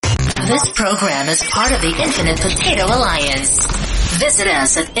This program is part of the Infinite Potato Alliance. Visit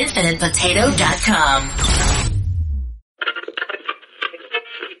us at infinitepotato.com.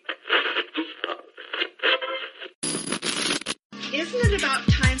 Isn't it about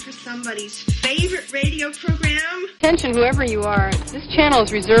time for somebody's favorite radio program? Attention, whoever you are. This channel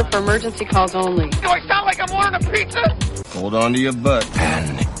is reserved for emergency calls only. Do I sound like I'm ordering a pizza? Hold on to your butt.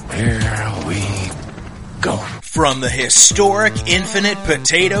 And here we go. From the historic Infinite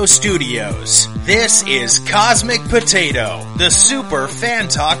Potato Studios, this is Cosmic Potato, the Super Fan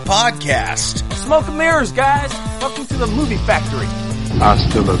Talk Podcast. Smoke and mirrors, guys. Welcome to the movie factory.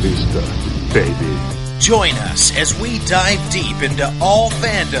 Hasta la vista, baby. Join us as we dive deep into all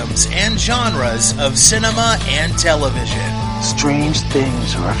fandoms and genres of cinema and television. Strange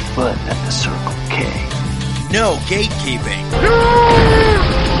things are afoot at the Circle K. No gatekeeping.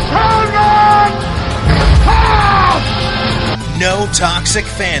 No toxic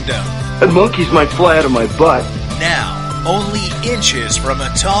fandom. And monkeys might fly out of my butt. Now, only inches from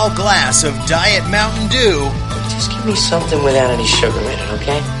a tall glass of Diet Mountain Dew. Just give me something without any sugar in it,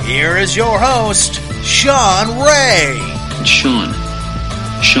 okay? Here is your host, Sean Ray. Sean.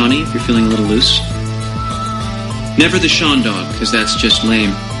 Shawnee, if you're feeling a little loose. Never the Sean dog, because that's just lame,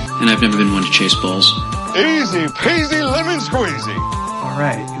 and I've never been one to chase balls. Easy peasy lemon squeezy. All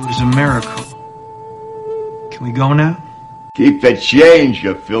right, it was a miracle. Can we go now? Keep the change,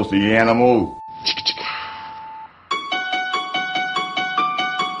 you filthy animal.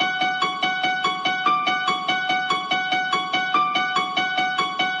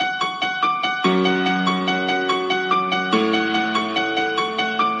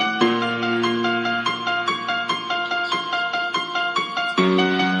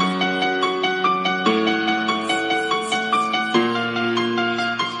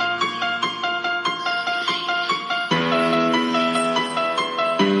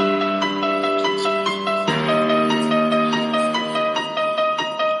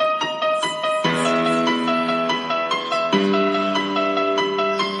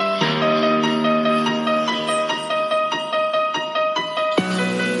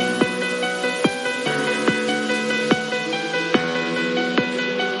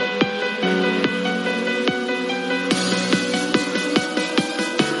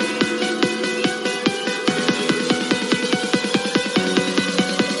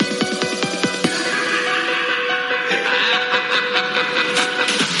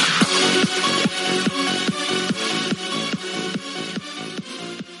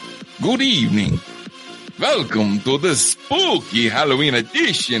 Good evening. Welcome to the spooky Halloween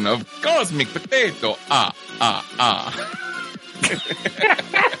edition of Cosmic Potato. I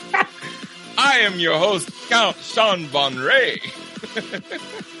am your host, Count Sean Von Ray.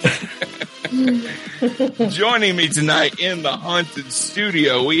 Joining me tonight in the haunted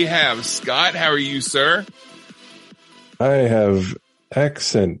studio, we have Scott. How are you, sir? I have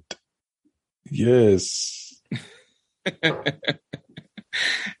accent. Yes.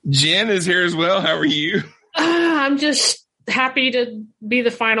 Jen is here as well. How are you? I'm just happy to be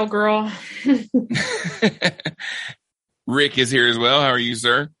the final girl. Rick is here as well. How are you,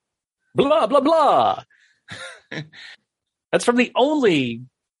 sir? Blah, blah, blah. That's from the only,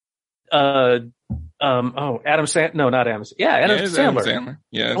 Adam Sandler. No, not Adam. Yeah, Adam Sandler.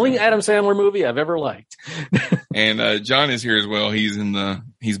 Yeah. Only Adam Sandler movie I've ever liked. And John is here as well.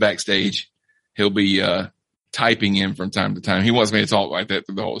 He's backstage. He'll be typing in from time to time. He wants me to talk like that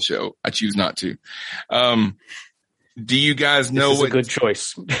through the whole show. I choose not to. Do you guys know what a good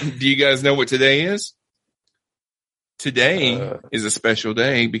choice? Do you guys know what today is? Today is a special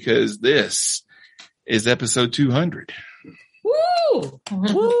day because this is episode 200. Woo!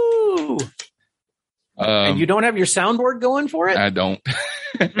 Woo! And you don't have your soundboard going for it? I don't.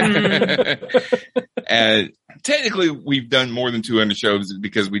 And technically, we've done more than 200 shows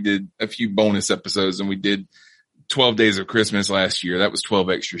because we did a few bonus episodes and we did 12 Days of Christmas last year. That was 12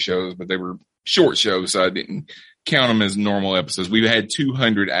 extra shows, but they were short shows, so I didn't count them as normal episodes. We've had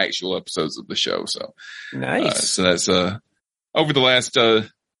 200 actual episodes of the show. So nice. So that's over the last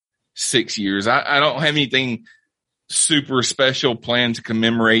 6 years. I don't have anything super special planned to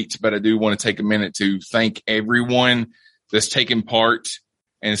commemorate, but I do want to take a minute to thank everyone that's taken part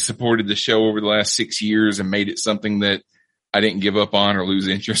and supported the show over the last 6 years and made it something that I didn't give up on or lose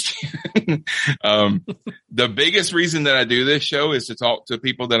interest in. The biggest reason that I do this show is to talk to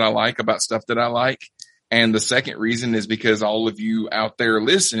people that I like about stuff that I like. And the second reason is because all of you out there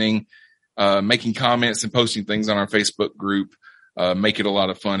listening, making comments and posting things on our Facebook group, make it a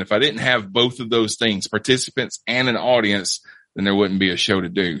lot of fun. If I didn't have both of those things, participants and an audience, then there wouldn't be a show to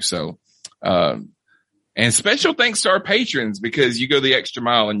do. So, And special thanks to our patrons, because you go the extra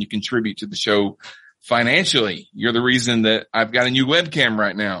mile and you contribute to the show financially. You're the reason that I've got a new webcam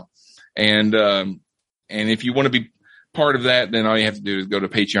right now. And if you want to be part of that, then all you have to do is go to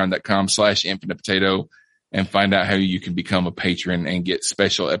patreon.com/Infinite Potato and find out how you can become a patron and get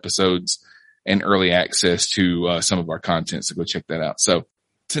special episodes and early access to some of our content. So go check that out. So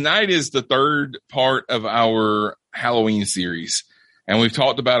tonight is the third part of our Halloween series. And we've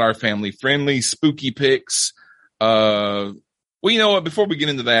talked about our family-friendly spooky picks. Well, you know what? Before we get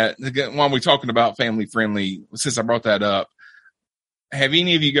into that, while we're talking about family-friendly, since I brought that up, have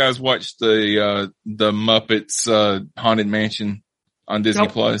any of you guys watched the Muppets Haunted Mansion on Disney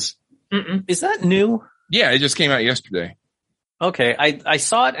Plus? Is that new? Yeah, it just came out yesterday. Okay, I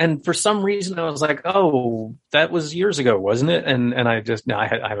saw it, and for some reason I was like, "Oh, that was years ago, wasn't it?" And I just I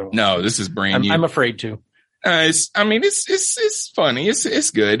haven't. No, this is brand new. I'm afraid to. It's funny.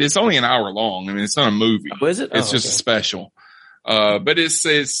 It's good. It's only an hour long. I mean, it's not a movie. Oh, is it? It's just a special. But it's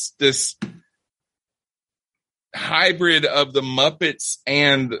this hybrid of the Muppets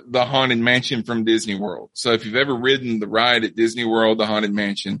and the Haunted Mansion from Disney World. So if you've ever ridden the ride at Disney World, the Haunted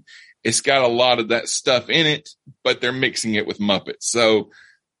Mansion, it's got a lot of that stuff in it, but they're mixing it with Muppets. So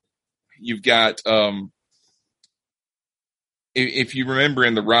you've got, if you remember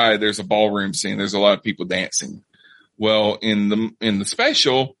in the ride, there's a ballroom scene. There's a lot of people dancing. Well, in the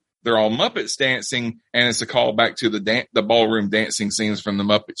special, they're all Muppets dancing, and it's a callback to the ballroom dancing scenes from the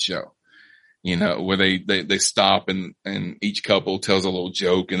Muppet Show. You know, where they stop and each couple tells a little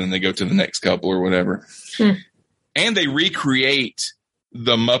joke, and then they go to the next couple or whatever. And they recreate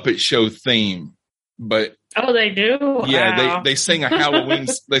the Muppet Show theme, but they do. Yeah, wow. they sing a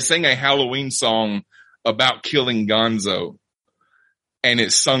Halloween song about killing Gonzo. And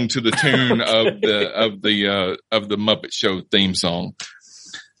it's sung to the tune of the Muppet Show theme song,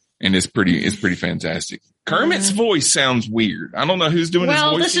 and it's pretty fantastic. Kermit's voice sounds weird. I don't know who's doing his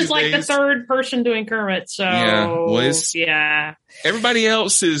voice. Well, this is like the third person doing Kermit, so yeah. Everybody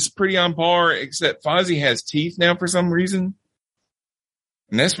else is pretty on par, except Fozzie has teeth now for some reason,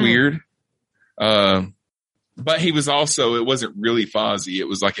 and that's weird. But he was also, it wasn't really Fozzie. It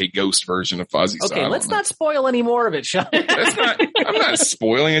was like a ghost version of Fozzie. Okay, let's not spoil any more of it, Sean. I'm not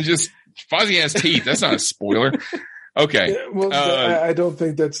spoiling it. Just Fozzie has teeth. That's not a spoiler. Okay. Yeah, well, I don't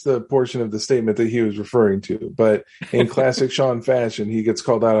think that's the portion of the statement that he was referring to. But in classic Sean fashion, he gets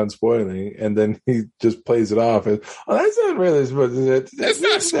called out on spoiling, and then he just plays it off as, "Oh, that's not really spoiler. That's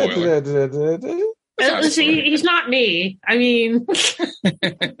not spoiler." See, he's not me. I mean,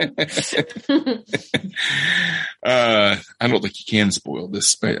 I don't think you can spoil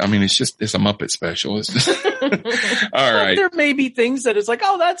this. I mean, it's a Muppet special. It's just all right. There may be things that it's like,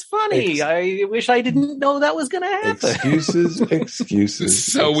 oh, that's funny. I wish I didn't know that was going to happen. Excuses.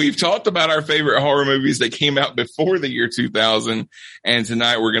 So we've talked about our favorite horror movies that came out before the year 2000, and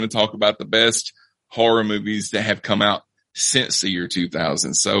tonight we're going to talk about the best horror movies that have come out since the year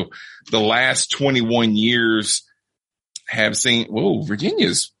 2000. So the last 21 years have seen, whoa,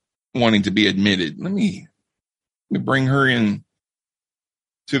 Virginia's wanting to be admitted. Let me bring her in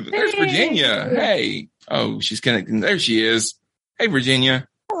there's Virginia. Hey. Oh, she's connecting. There she is. Hey, Virginia.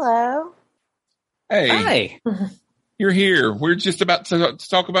 Hello. Hey. Hi. You're here. We're just about to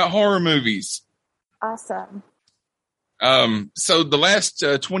talk about horror movies. Awesome. So the last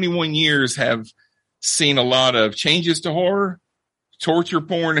 21 years have seen a lot of changes to horror. Torture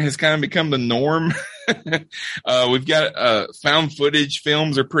porn has kind of become the norm. We've got found footage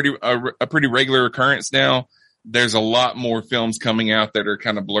films are a pretty regular occurrence now. There's a lot more films coming out that are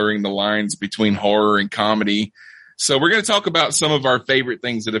kind of blurring the lines between horror and comedy. So we're going to talk about some of our favorite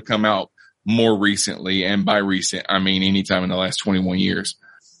things that have come out more recently. And by recent, I mean anytime in the last 21 years.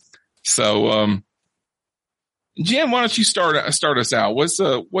 So, Jen, why don't you start us out?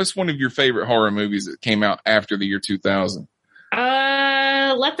 What's one of your favorite horror movies that came out after the year 2000?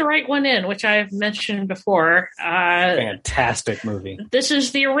 Let the Right One In, which I've mentioned before. Fantastic movie. This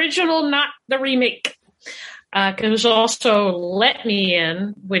is the original, not the remake. It was also Let Me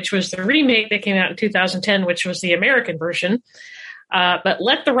In, which was the remake that came out in 2010, which was the American version. But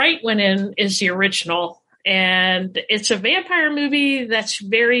Let the Right One In is the original. And it's a vampire movie that's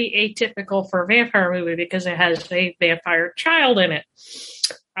very atypical for a vampire movie because it has a vampire child in it.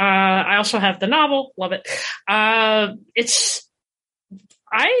 I also have the novel. Love it.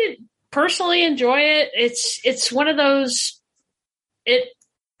 I personally enjoy it. It's one of those, it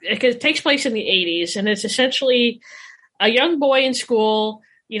takes place in the 80s, and it's essentially a young boy in school.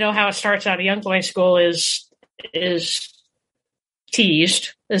 You know how it starts out. A young boy in school is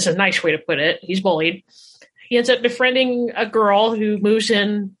teased, is a nice way to put it. He's bullied. He ends up befriending a girl who moves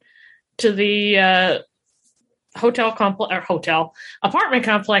in to the apartment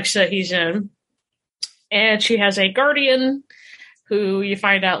complex that he's in. And she has a guardian who you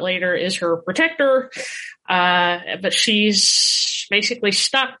find out later is her protector. But she's basically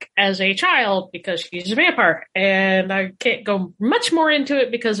stuck as a child because she's a vampire. And I can't go much more into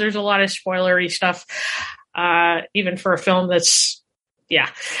it because there's a lot of spoilery stuff, even for a film that's,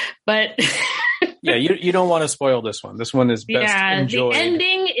 But yeah, you don't want to spoil this one. This one is best enjoyed. The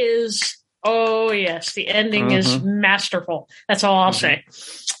ending is, the ending is masterful. That's all I'll say.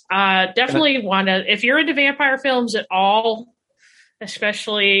 Definitely want to, if you're into vampire films at all,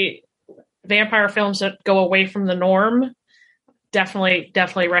 especially vampire films that go away from the norm, definitely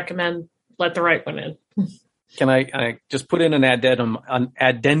recommend Let the Right One In. Can I just put in an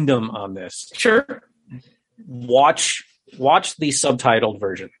addendum on this? Sure. Watch the subtitled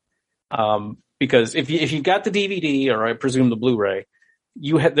version, because if you got the DVD or I presume the Blu-ray,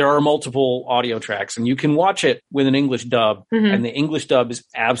 there are multiple audio tracks, and you can watch it with an English dub, and the English dub is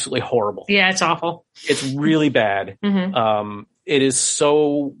absolutely horrible. Yeah, it's awful. It's really bad. It is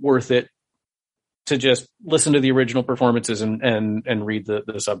so worth it to just listen to the original performances and read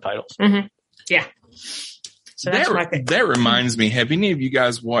the subtitles. Yeah. So that reminds me. Have any of you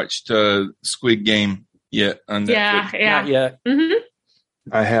guys watched Squid Game yet? On Netflix? Yeah. Not yet.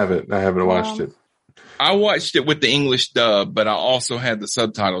 I haven't watched it. I watched it with the English dub, but I also had the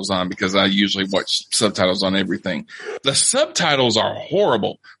subtitles on because I usually watch subtitles on everything. The subtitles are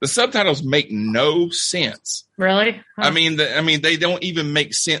horrible. The subtitles make no sense. Really? Huh. I mean, they don't even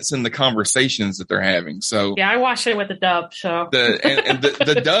make sense in the conversations that they're having. So yeah, I watched it with the dub. So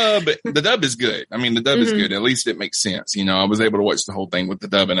the dub is good. I mean, the dub is good. At least it makes sense. You know, I was able to watch the whole thing with the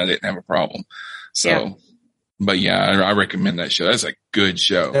dub, and I didn't have a problem. So. Yeah. But yeah, I recommend that show. That's a good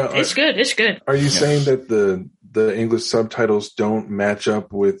show. Now, it's good. It's good. Are you saying that the English subtitles don't match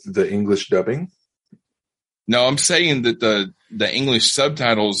up with the English dubbing? No, I'm saying that the English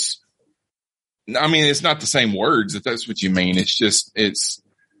subtitles, I mean, it's not the same words, if that's what you mean. It's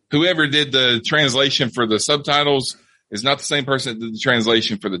whoever did the translation for the subtitles is not the same person that did the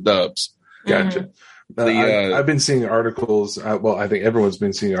translation for the dubs. Gotcha. I've been seeing articles. I think everyone's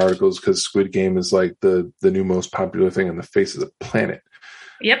been seeing articles because Squid Game is like the new most popular thing on the face of the planet.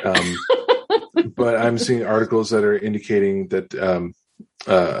 Yep. But I'm seeing articles that are indicating that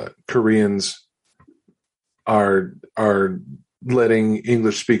Koreans are letting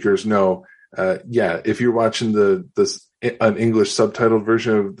English speakers know. If you're watching an English subtitled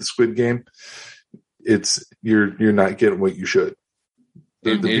version of the Squid Game, you're not getting what you should.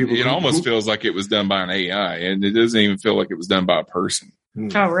 It almost feels like it was done by an AI, and it doesn't even feel like it was done by a person.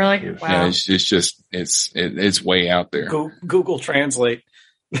 Oh, really? Wow. Yeah, it's way out there. Google Translate.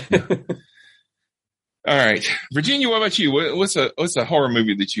 All right, Virginia, what about you? What's a horror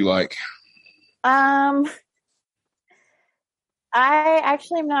movie that you like? I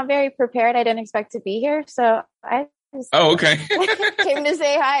actually am not very prepared. I didn't expect to be here, so I just okay. came to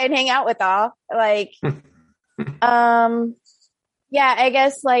say hi and hang out with all. Yeah, I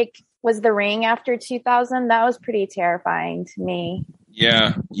guess was The Ring after 2000? That was pretty terrifying to me.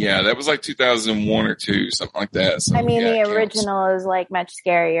 Yeah, that was like 2001 or 2, something like that. So, the original is much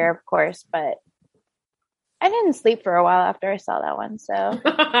scarier, of course, but I didn't sleep for a while after I saw that one, so.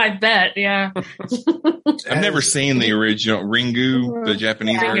 I bet, yeah. I've never seen the original Ringu, the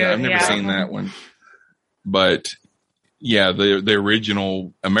Japanese version. I've never seen that one. But, yeah, the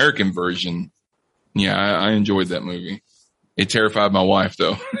original American version, I enjoyed that movie. It terrified my wife,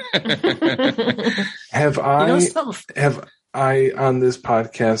 though. Have I on this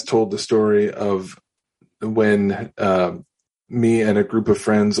podcast told the story of when me and a group of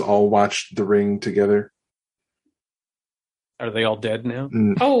friends all watched The Ring together? Are they all dead now?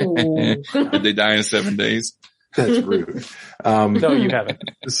 Oh. Did they die in 7 days? That's rude. No, you haven't.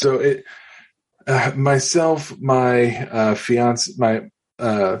 So myself, my fiance,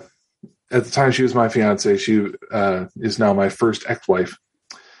 at the time she was my fiance, she is now my first ex-wife.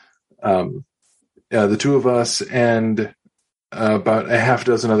 The two of us and about a half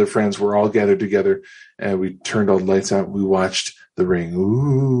dozen other friends were all gathered together, and we turned all the lights out. We watched The Ring.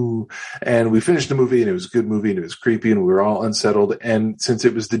 Ooh. And we finished the movie, and it was a good movie, and it was creepy, and we were all unsettled. And since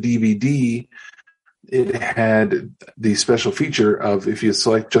it was the DVD, it had the special feature of, if you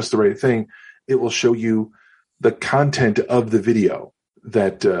select just the right thing, it will show you the content of the video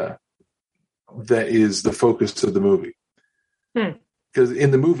that is the focus of the movie. Because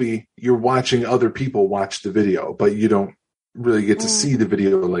in the movie, you're watching other people watch the video, but you don't really get to see the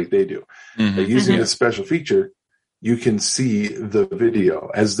video like they do. Using this special feature, you can see the video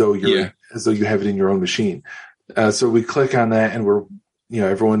as though you have it in your own machine. So we click on that, and we're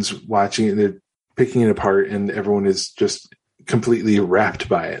everyone's watching it, and picking it apart, and everyone is just completely wrapped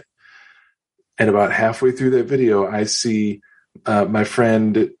by it. And about halfway through that video, I see my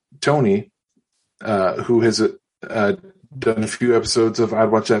friend Tony, who has done a few episodes of I'd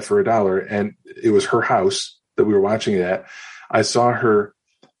Watch That for $1, and it was her house that we were watching it at. I saw her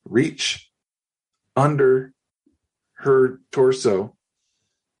reach under her torso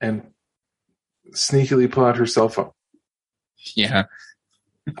and sneakily pull out her cell phone. Yeah.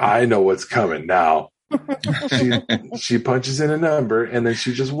 I know what's coming now. She punches in a number, and then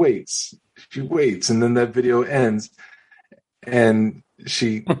she just waits. She waits, and then that video ends, and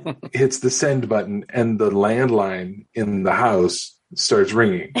she hits the send button, and the landline in the house starts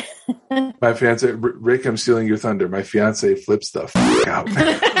ringing. My fiance, Rick, I'm stealing your thunder. My fiance flips the fuck out.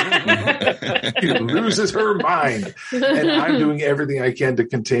 She loses her mind. And I'm doing everything I can to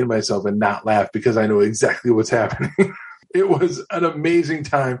contain myself and not laugh because I know exactly what's happening. It was an amazing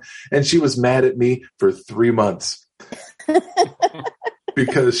time. And she was mad at me for 3 months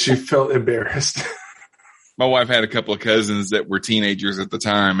because she felt embarrassed. My wife had a couple of cousins that were teenagers at the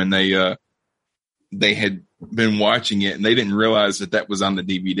time, and they had been watching it, and they didn't realize that was on the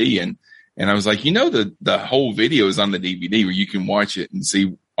DVD. And I was like, the whole video is on the DVD where you can watch it and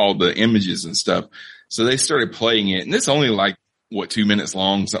see all the images and stuff. So they started playing it, and it's only 2 minutes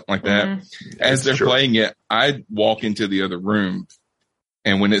long, something like that. Mm-hmm. As they're playing it, I walk into the other room,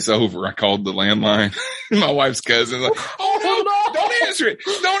 and when it's over, I called the landline. My wife's cousin like, "Oh no, don't answer it!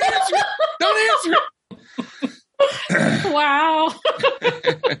 Don't answer it! Don't answer it!" Wow.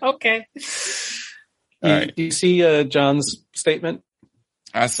 Okay. Do you see John's statement?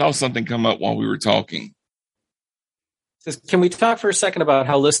 I saw something come up while we were talking. Says, can we talk for a second about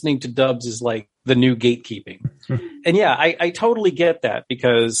how listening to dubs is like the new gatekeeping? And yeah, I totally get that,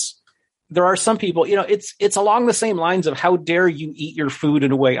 because there are some people, it's along the same lines of how dare you eat your food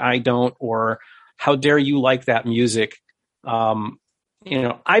in a way I don't, or how dare you like that music.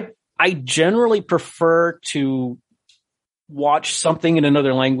 I generally prefer to watch something in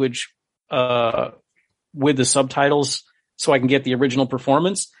another language with the subtitles so I can get the original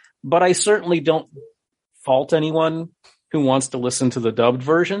performance. But I certainly don't fault anyone who wants to listen to the dubbed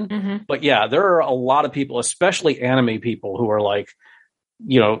version. Mm-hmm. But yeah, there are a lot of people, especially anime people, who are like,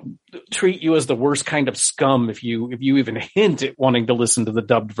 treat you as the worst kind of scum if you even hint at wanting to listen to the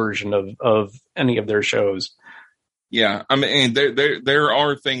dubbed version of any of their shows. Yeah, I mean, there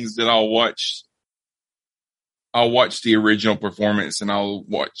are things that I'll watch. I'll watch the original performance and I'll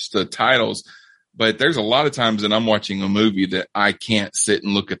watch the titles, but there's a lot of times that I'm watching a movie that I can't sit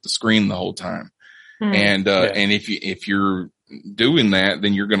and look at the screen the whole time. And if you're doing that,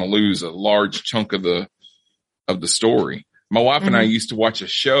 then you're going to lose a large chunk of the story. My wife and I used to watch a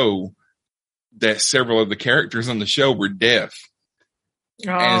show that several of the characters on the show were deaf.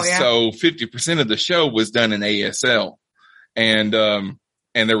 So 50% of the show was done in ASL, and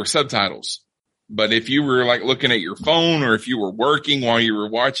there were subtitles. But if you were looking at your phone, or if you were working while you were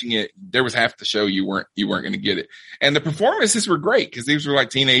watching it, there was half the show you weren't going to get it. And the performances were great because these were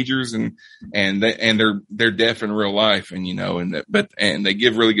teenagers and they're deaf in real life, and they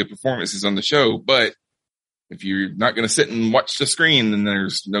give really good performances on the show. But if you're not going to sit and watch the screen, then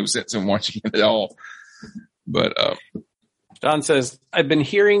there's no sense in watching it at all. But John says, I've been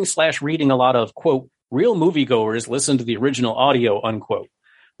hearing / reading a lot of, quote, real moviegoers listen to the original audio, unquote.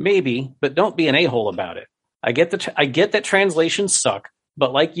 Maybe, but don't be an a-hole about it. I get that translations suck,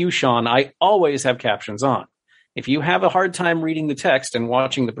 but like you, Sean, I always have captions on. If you have a hard time reading the text and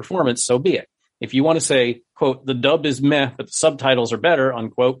watching the performance, so be it. If you want to say, quote, the dub is meh, but the subtitles are better,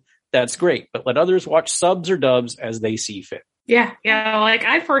 unquote, that's great. But let others watch subs or dubs as they see fit. Yeah.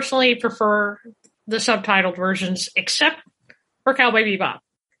 I personally prefer the subtitled versions, except for Cowboy Bebop.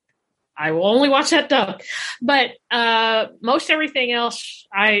 I will only watch that dub. But most everything else,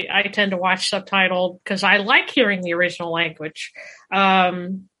 I tend to watch subtitled because I like hearing the original language.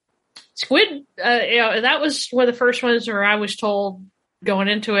 Squid, that was one of the first ones where I was told going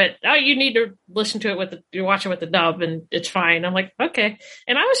into it, oh, you need to listen to it watch it with the dub, and it's fine. I'm like, okay.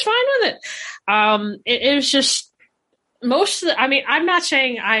 And I was fine with it. It was just I'm not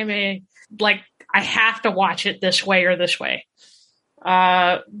saying I have to watch it this way or this way.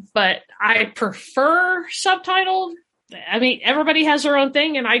 But I prefer subtitled. I mean, everybody has their own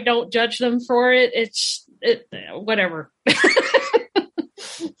thing, and I don't judge them for it. It's whatever.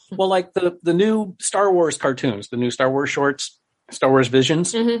 Well, like the new Star Wars cartoons, the new Star Wars shorts, Star Wars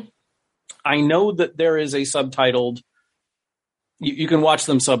Visions. Mm-hmm. I know that there is a subtitled. You can watch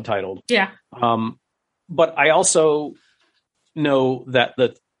them subtitled. Yeah. But I also know that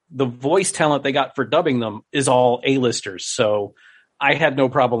the voice talent they got for dubbing them is all A-listers. So I had no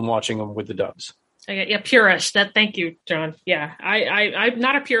problem watching them with the dubs. Yeah, purist. Thank you, John. Yeah, I'm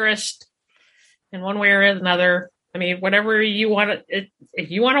not a purist in one way or another. I mean, whatever you want to,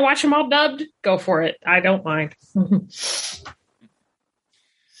 if you want to watch them all dubbed, go for it. I don't mind.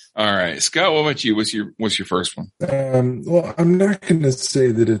 All right, Scott, what about you? What's your first one? Well, I'm not going to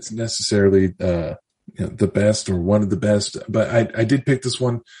say that it's necessarily the best or one of the best, but I did pick this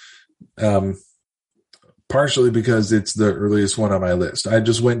one partially because it's the earliest one on my list. I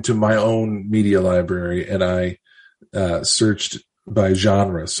just went to my own media library and I searched by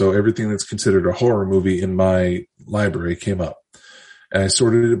genre. So everything that's considered a horror movie in my library came up. And I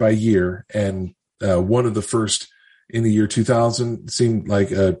sorted it by year. And one of the first in the year 2000 seemed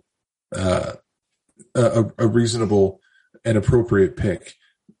like a reasonable and appropriate pick.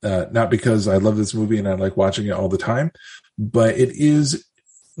 Not because I love this movie and I like watching it all the time, but it is,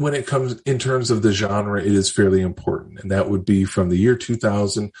 when it comes in terms of the genre, it is fairly important. And that would be from the year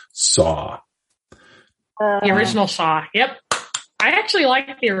 2000, Saw. The original Saw. Yep. I actually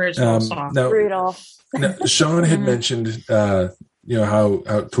like the original Saw. Brutal. Now, Sean had mentioned,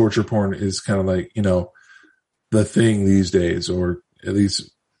 how torture porn is kind of like, the thing these days, or at least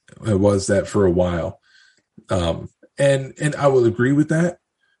it was that for a while. And I will agree with that.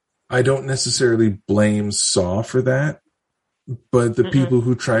 I don't necessarily blame Saw for that, but the people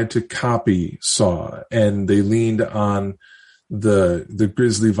who tried to copy Saw and they leaned on the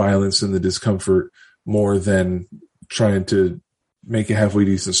grisly violence and the discomfort more than trying to make a halfway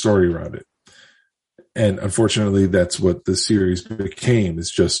decent story around it. And unfortunately, that's what the series became, is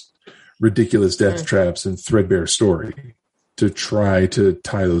just ridiculous death traps and threadbare story to try to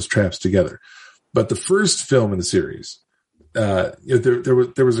tie those traps together. But the first film in the series, there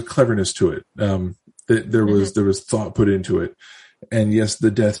was a cleverness to it. There was thought put into it. And yes,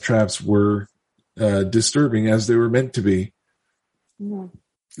 the death traps were disturbing, as they were meant to be.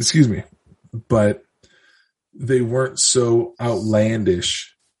 Excuse me. But they weren't so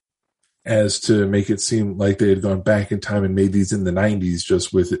outlandish as to make it seem like they had gone back in time and made these in the 90s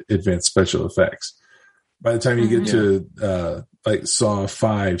just with advanced special effects. By the time you get to like Saw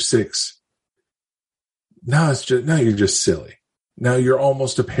 5, 6, now you're just silly. Now you're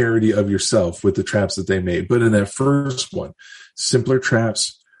almost a parody of yourself with the traps that they made. But in that first one, simpler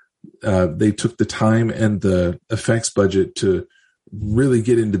traps, they took the time and the effects budget to really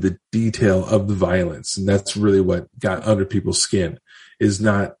get into the detail of the violence. And that's really what got under people's skin, is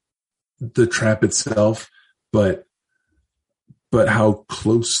not the trap itself, but how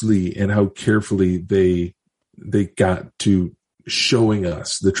closely and how carefully they got to showing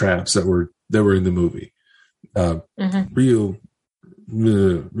us the traps that were in the movie. Real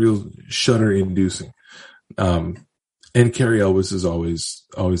shudder inducing. And Cary Elwes is always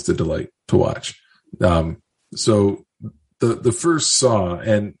the delight to watch. So the first Saw,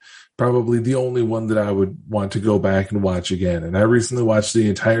 and probably the only one that I would want to go back and watch again. And I recently watched the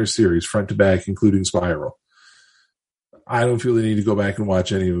entire series front to back, including Spiral. I don't feel the need to go back and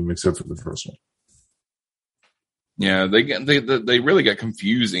watch any of them except for the first one. Yeah, they really got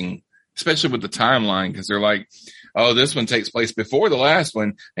confusing, especially with the timeline, because they're like, oh, this one takes place before the last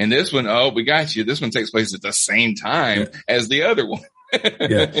one, and this one, oh, we got you. This one takes place at the same time as the other one.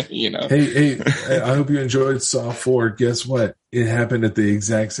 Yeah. Hey, I hope you enjoyed Saw 4. Guess what? It happened at the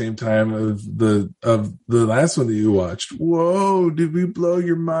exact same time of the last one that you watched. Whoa, did we blow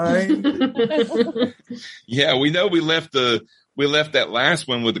your mind? Yeah, we know we left that last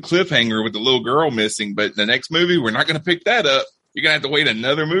one with the cliffhanger with the little girl missing, but the next movie, we're not going to pick that up. You're going to have to wait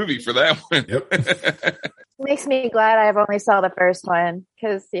another movie for that one. Yep. Makes me glad I've only saw the first one,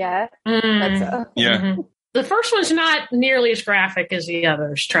 because that's the first one's not nearly as graphic as the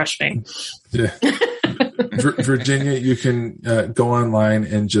others, trust me. Yeah. Virginia, you can go online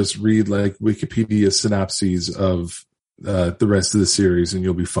and just read like Wikipedia synopses of the rest of the series, and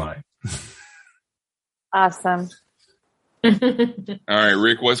you'll be fine. Awesome. All right,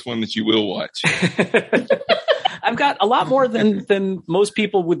 Rick, what's one that you will watch? I've got a lot more than most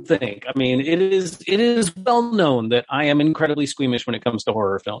people would think. I mean, it is well known that I am incredibly squeamish when it comes to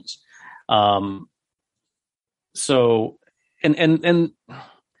horror films. So, and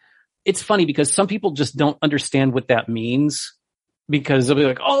it's funny because some people just don't understand what that means, because they'll be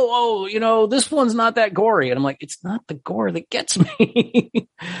like, oh, this one's not that gory. And I'm like, it's not the gore that gets me.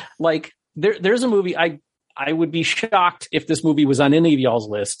 Like there's a movie I would be shocked if this movie was on any of y'all's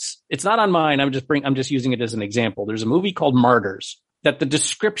lists. It's not on mine. I'm just using it as an example. There's a movie called Martyrs that the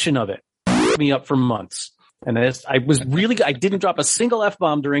description of it put me up for months. And I didn't drop a single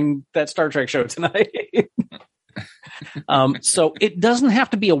F-bomb during that Star Trek show tonight. So it doesn't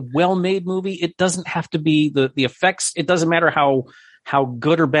have to be a well-made movie. It doesn't have to be the effects. It doesn't matter how how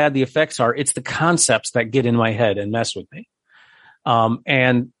good or bad the effects are. It's the concepts that get in my head and mess with me.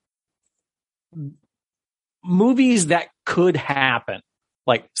 And movies that could happen,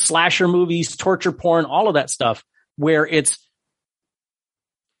 like slasher movies, torture porn, all of that stuff, where it's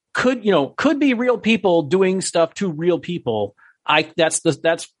could be real people doing stuff to real people. That's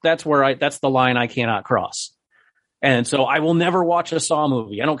the line I cannot cross. And so I will never watch a Saw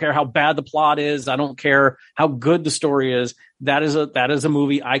movie. I don't care how bad the plot is. I don't care how good the story is. That is a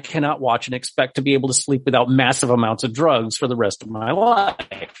movie I cannot watch and expect to be able to sleep without massive amounts of drugs for the rest of my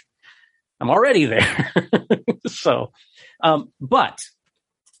life. I'm already there. So, but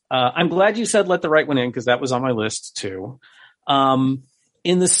I'm glad you said Let the Right One In, because that was on my list too. In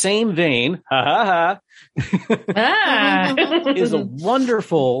the same vein, is a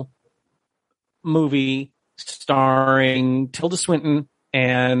wonderful movie starring Tilda Swinton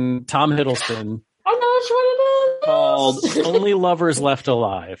and Tom Hiddleston. I know which one it is. Called Only Lovers Left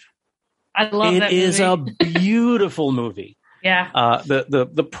Alive. I love that movie. It is a beautiful movie. Yeah.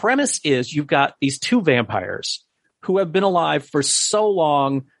 The premise is you've got these two vampires who have been alive for so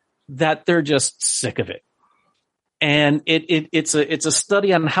long that they're just sick of it. And it's a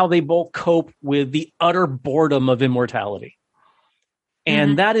study on how they both cope with the utter boredom of immortality.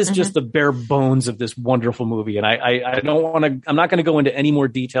 And that is just the bare bones of this wonderful movie. And I'm not going to go into any more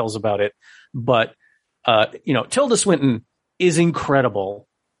details about it, but, Tilda Swinton is incredible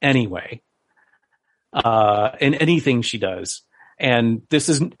anyway, in anything she does. And this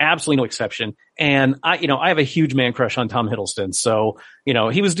is absolutely no exception. And I have a huge man crush on Tom Hiddleston. So,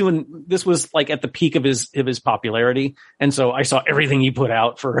 this was like at the peak of his popularity. And so I saw everything he put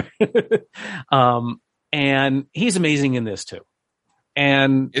out for, and he's amazing in this too.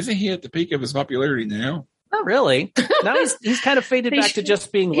 And isn't he at the peak of his popularity now? Not really. Now he's kind of faded back to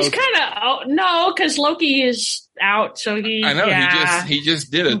just being Loki. He's kind of no, because Loki is out. So I know he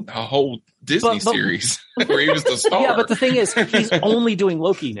just did a whole Disney series where he was the star. Yeah, but the thing is, he's only doing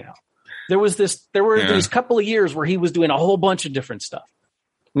Loki now. There were these couple of years where he was doing a whole bunch of different stuff.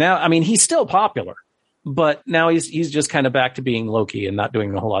 Now, I mean, he's still popular, but now he's just kind of back to being Loki and not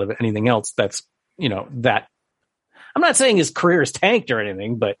doing a whole lot of anything else. That's that. I'm not saying his career is tanked or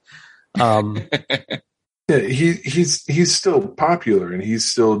anything, but yeah, he's still popular and he's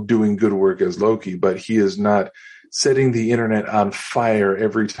still doing good work as Loki, but he is not setting the internet on fire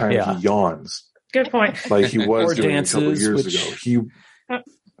every time he yawns. Good point. Like he was doing a couple years ago.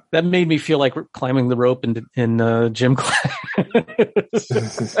 That made me feel like climbing the rope in gym class.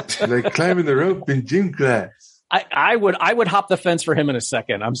 Like climbing the rope in gym class. I would hop the fence for him in a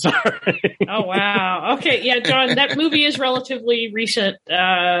second. I'm sorry. Oh, wow. Okay. Yeah, John, that movie is relatively recent.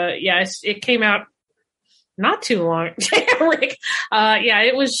 It came out not too long. Rick.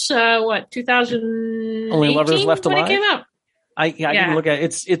 It was 2018 Only Lovers Left Alive? When it came out. I can look at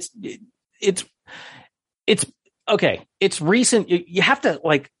it. It's okay. It's recent. You have to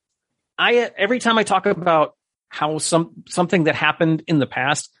every time I talk about how something that happened in the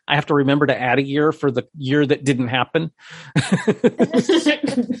past, I have to remember to add a year for the year that didn't happen.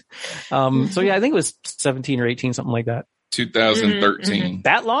 So yeah, I think it was 17 or 18, something like that. 2013. Mm-hmm.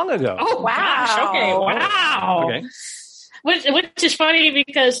 That long ago. Oh, gosh. Okay. Wow. Okay. Which is funny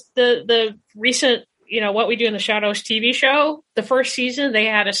because the recent, What We Do in the Shadows TV show, the first season, they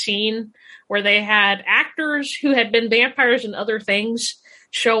had a scene where they had actors who had been vampires and other things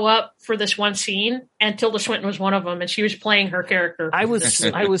show up for this one scene, and Tilda Swinton was one of them, and she was playing her character. I was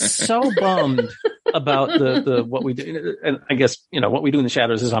so bummed about the What We Do, and I guess What We Do in the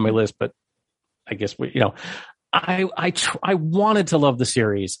Shadows is on my list, but I guess I wanted to love the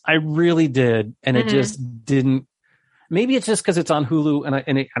series, I really did, and it just didn't. Maybe it's just because it's on Hulu,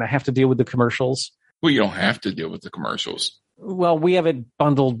 and I have to deal with the commercials. Well, you don't have to deal with the commercials. Well, we have it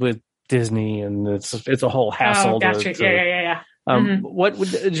bundled with Disney, and it's a whole hassle. Oh, gotcha. Yeah.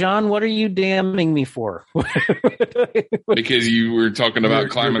 John, what are you damning me for? Because you were talking about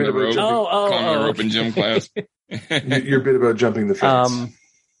climbing the rope, climbing the rope in gym class. Your bit about jumping the fence.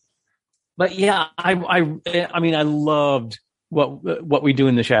 But yeah, I mean, I loved what We Do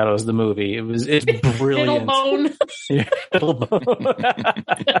in the Shadows, the movie. It's brilliant. Fiddlebone. Yeah,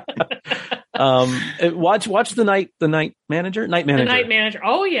 Fiddlebone. Watch the Night Manager. The Night Manager.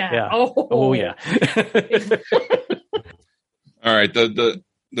 Oh yeah. Yeah. Oh yeah. All right. The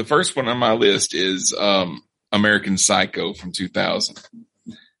first one on my list is American Psycho from 2000.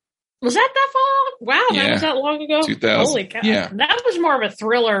 Was that long? Wow, yeah. That was that long ago? 2000. Holy cow. Yeah. That was more of a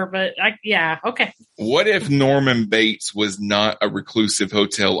thriller, but okay. What if Norman Bates was not a reclusive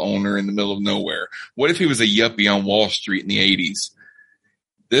hotel owner in the middle of nowhere? What if he was a yuppie on Wall Street in the 80s?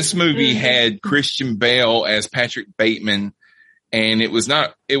 This movie had Christian Bale as Patrick Bateman, And it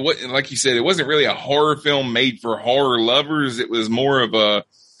wasn't, like you said, it wasn't really a horror film made for horror lovers. It was more of a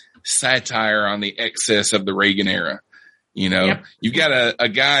satire on the excess of the Reagan era. You know, yep. You've got a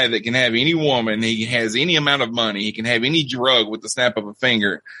guy that can have any woman. He has any amount of money. He can have any drug with the snap of a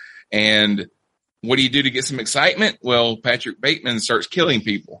finger. And what do you do to get some excitement? Well, Patrick Bateman starts killing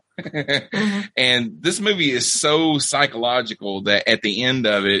people. Mm-hmm. And this movie is so psychological that at the end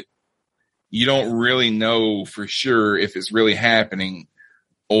of it, you don't really know for sure if it's really happening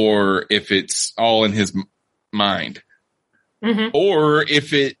or if it's all in his mind, mm-hmm. or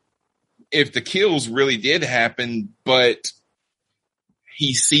if the kills really did happen, but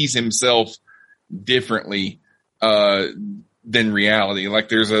he sees himself differently, than reality. Like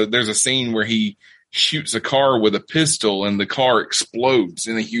there's a scene where he shoots a car with a pistol and the car explodes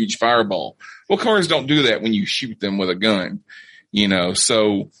in a huge fireball. Well, cars don't do that when you shoot them with a gun, you know,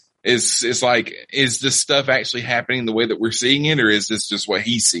 so it's like, is this stuff actually happening the way that we're seeing it, or is this just what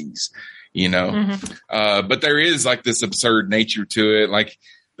he sees, you know? Mm-hmm. But there is like this absurd nature to it. Like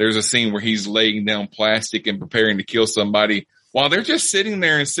there's a scene where he's laying down plastic and preparing to kill somebody while they're just sitting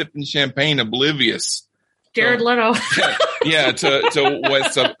there and sipping champagne, oblivious. Jared Leto. Yeah, to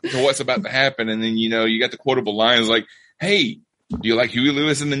what's about to happen. And then, you know, you got the quotable lines like, hey, do you like Huey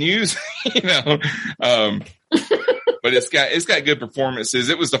Lewis in the News? You know, but it's got good performances.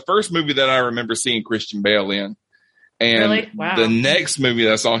 It was the first movie that I remember seeing Christian Bale in. And really? Wow. The next movie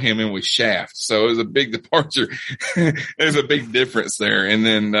that I saw him in was Shaft. So it was a big departure. There's a big difference there. And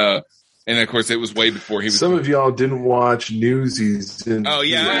then, and of course, it was way before he was. Some of y'all didn't watch Newsies. Oh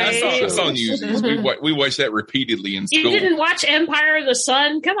yeah, right. I saw Newsies. We watched that repeatedly in school. You didn't watch Empire of the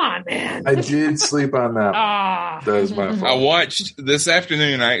Sun? Come on, man. I did sleep on that. That was my fault. I watched this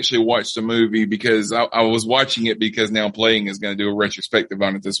afternoon. I actually watched a movie because I was watching it because Now Playing is going to do a retrospective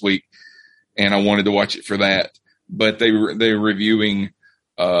on it this week, and I wanted to watch it for that. But they're reviewing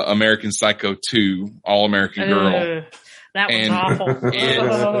American Psycho 2, All American Girl. That was awful. It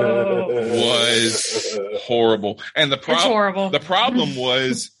was horrible. And the problem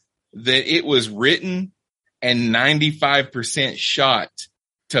was that it was written and 95% shot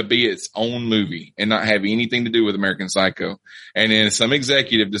to be its own movie and not have anything to do with American Psycho. And then some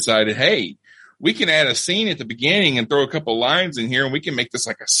executive decided, hey, we can add a scene at the beginning and throw a couple lines in here and we can make this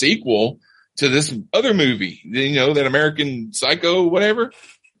like a sequel to this other movie, you know, that American Psycho, whatever.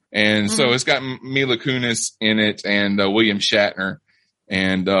 And so it's got Mila Kunis in it and William Shatner,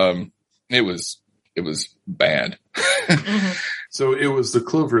 and it was bad. So it was the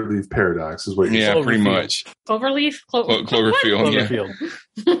Cloverleaf paradox, is what you're saying? Yeah, pretty much. Cloverleaf, Cloverfield.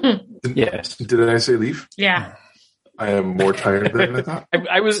 Yeah. Yes. Did I say leaf? Yeah. I am more tired than I thought.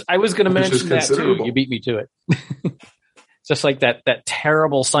 I was going to mention that too. You beat me to it. Just like that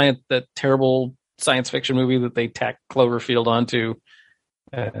terrible science fiction movie that they tacked Cloverfield onto.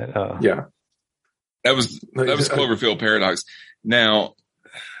 Yeah, that was Cloverfield Paradox. Now,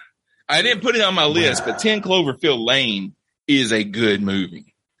 I didn't put it on my list, but 10 Cloverfield Lane is a good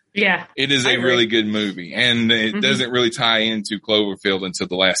movie. Yeah, it is a really good movie, and it doesn't really tie into Cloverfield until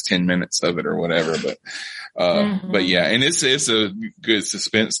the last 10 minutes of it or whatever. But yeah, and it's a good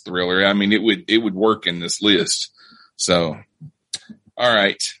suspense thriller. I mean, it would work in this list. So, all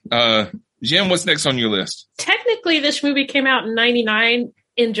right, Jim, what's next on your list? Technically, this movie came out in '99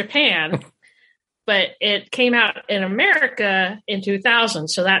 in Japan, but it came out in America in 2000.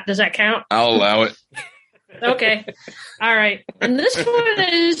 So does that count? I'll allow it. Okay. All right. And this one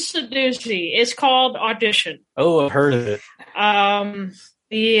is a doozy. It's called Audition. Oh, I've heard of it.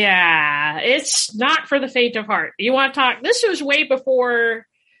 Yeah, it's not for the faint of heart. You want to talk? This was way before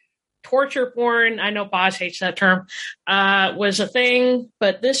torture porn, I know Boz hates that term, was a thing,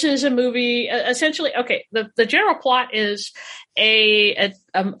 but this is a movie, essentially, okay, the general plot is a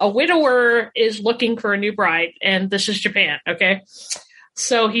widower is looking for a new bride, and this is Japan, okay?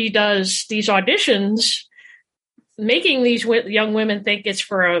 So he does these auditions, making these young women think it's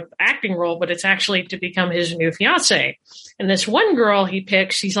for an acting role, but it's actually to become his new fiance. And this one girl he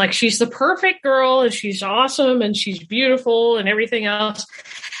picks, he's like, she's the perfect girl, and she's awesome, and she's beautiful, and everything else.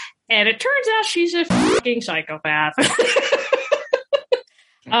 And it turns out she's a fucking psychopath.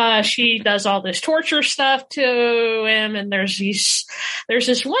 She does all this torture stuff to him, and there's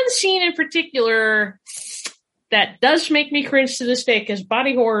this one scene in particular that does make me cringe to this day because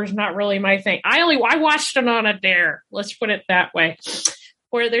body horror is not really my thing. I watched it on a dare. Let's put it that way.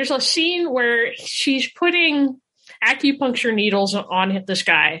 Where there's a scene where she's putting acupuncture needles on this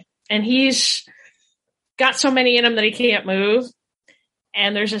guy, and he's got so many in him that he can't move.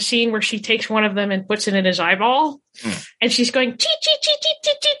 And there's a scene where she takes one of them and puts it in his eyeball, and she's going, cheat, cheat, cheat, cheat,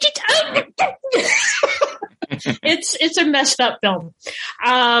 cheat, cheat, cheat. It's a messed up film.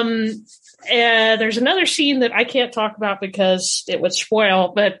 There's another scene that I can't talk about because it would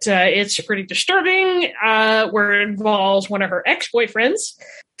spoil, but it's pretty disturbing, where it involves one of her ex-boyfriends.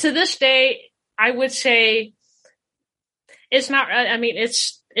 To this day, I would say it's not, I mean,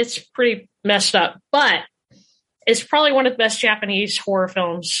 it's pretty messed up, but it's probably one of the best Japanese horror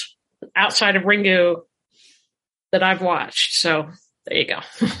films outside of Ringu that I've watched. So there you go.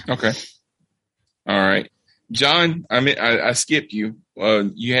 Okay. All right. John, I skipped you.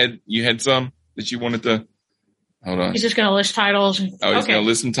 You had some that you wanted to, hold on. He's just going to list titles. He's going to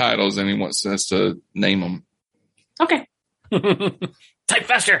list some titles and he wants us to name them. Okay. Type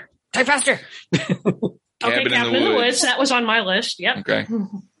faster. Okay, Cabin in the Woods. That was on my list. Yep. Okay.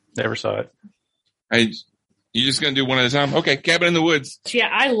 Never saw it. Hey, you just going to do one at a time? Okay, Cabin in the Woods. Yeah,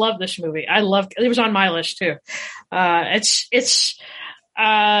 I love this movie. It was on my list too. It's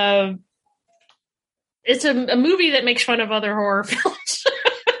a movie that makes fun of other horror films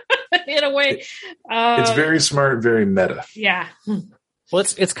in a way. It's very smart, very meta. Yeah. Well,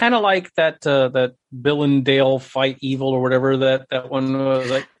 it's kind of like that Bill and Dale Fight Evil or whatever that one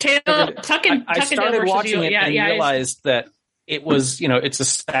was like. I started watching it and realized that it was, it's a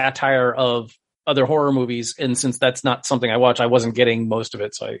satire of other horror movies, and since that's not something I watch, I wasn't getting most of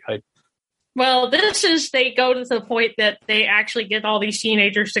it. So Well, they go to the point that they actually get all these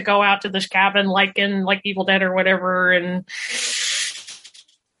teenagers to go out to this cabin, like in Evil Dead or whatever, and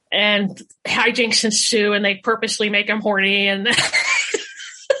hijinks ensue, and they purposely make them horny, and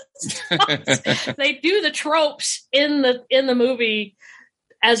they do the tropes in the movie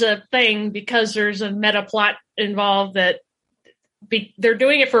as a thing because there's a meta plot involved that they're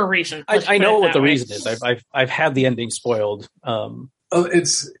doing it for a reason. I know what the reason is. I've had the ending spoiled.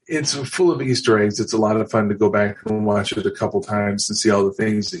 It's full of Easter eggs. It's a lot of fun to go back and watch it a couple times and see all the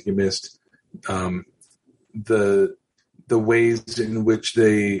things that you missed. The ways in which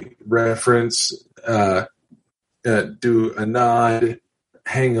they reference, do a nod,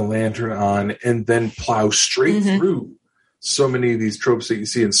 hang a lantern on, and then plow straight through so many of these tropes that you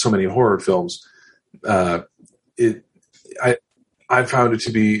see in so many horror films. I found it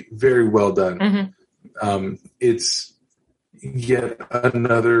to be very well done. It's yet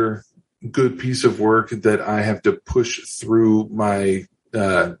another good piece of work that I have to push through my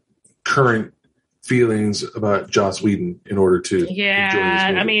current feelings about Joss Whedon in order to enjoy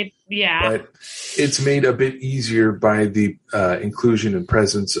this movie. But it's made a bit easier by the inclusion and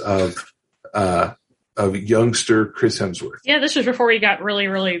presence of youngster Chris Hemsworth. Yeah, this was before he got really,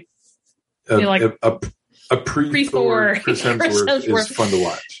 really a pre-Thor Chris Hemsworth is fun to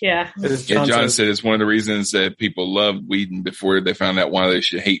watch. Yeah. John said it's one of the reasons that people loved Whedon before they found out why they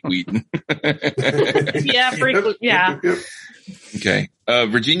should hate Whedon. Yeah. Okay.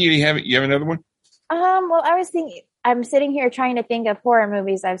 Virginia, you have another one? Well, I was thinking, I'm sitting here trying to think of horror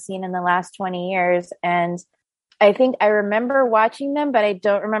movies I've seen in the last 20 years. And I think I remember watching them, but I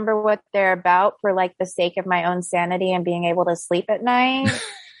don't remember what they're about for the sake of my own sanity and being able to sleep at night.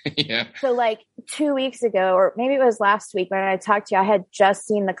 Yeah. So 2 weeks ago, or maybe it was last week when I talked to you, I had just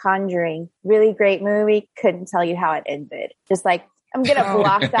seen The Conjuring. Really great movie. Couldn't tell you how it ended. Just I'm going to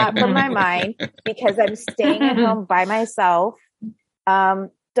block that from my mind because I'm staying at home by myself.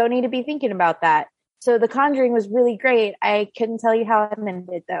 Don't need to be thinking about that. So The Conjuring was really great. I couldn't tell you how it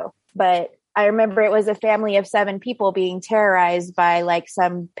ended though. But I remember it was a family of 7 people being terrorized by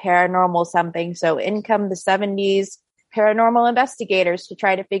some paranormal something. So in come the 70s paranormal investigators to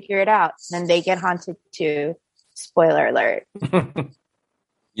try to figure it out. And then they get haunted too. Spoiler alert.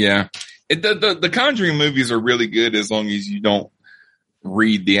 Yeah. The Conjuring movies are really good as long as you don't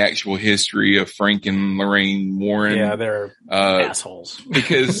read the actual history of Frank and Lorraine Warren. Yeah, they're assholes.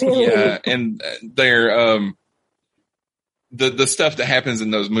 Because, and they're, the stuff that happens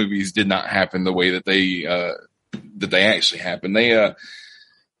in those movies did not happen the way that they actually happened. I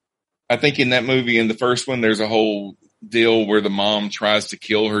think in that movie, in the first one, there's a whole deal where the mom tries to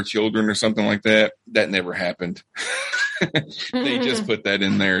kill her children or something like that. That never happened. They just put that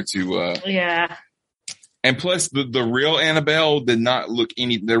in there to, yeah. And plus the real Annabelle did not look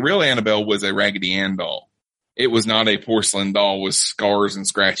the real Annabelle was a Raggedy Ann doll. It was not a porcelain doll with scars and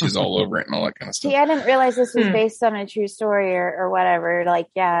scratches all over it and all that kind of stuff. See, I didn't realize this was based on a true story or whatever.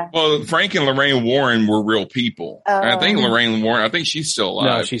 Yeah. Well, Frank and Lorraine Warren were real people. I think Lorraine Warren, I think she's still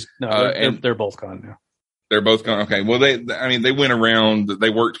alive. They're both gone now. They're both gone. Okay. Well, they went around, they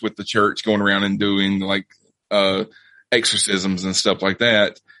worked with the church going around and doing exorcisms and stuff like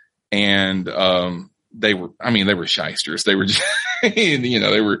that. And, they were shysters. They were just,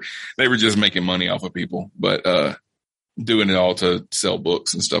 they were just making money off of people. But, doing it all to sell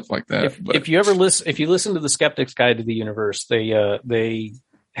books and stuff like that. If you listen to the Skeptic's Guide to the Universe, they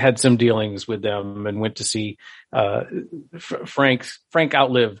had some dealings with them and went to see Frank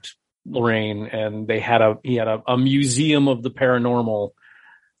outlived Lorraine, and he had a museum of the paranormal,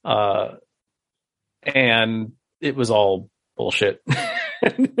 and it was all bullshit.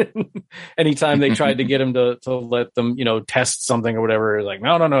 Anytime they tried to get him to let them, test something or whatever, like,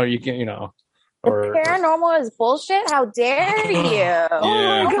 no, you can't, The paranormal is bullshit? How dare you?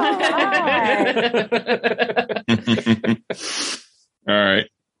 Oh my God. All right.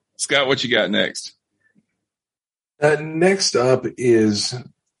 Scott, what you got next? Next up is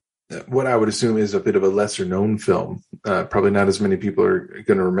what I would assume is a bit of a lesser known film. Probably not as many people are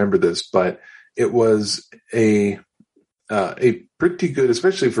going to remember this, but it was a pretty good,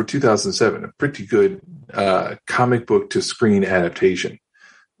 especially for 2007, a pretty good comic book to screen adaptation.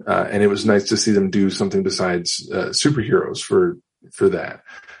 And it was nice to see them do something besides superheroes for that.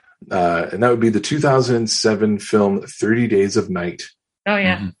 And that would be the 2007 film 30 Days of Night. Oh,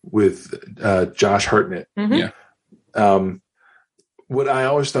 yeah. With Josh Hartnett. Mm-hmm. Yeah. What I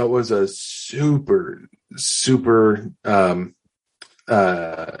always thought was a super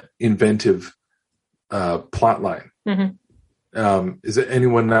inventive plot line. Mm-hmm. Is there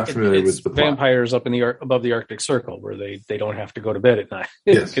anyone not familiar with the plot? Vampires up above the Arctic Circle, where they don't have to go to bed at night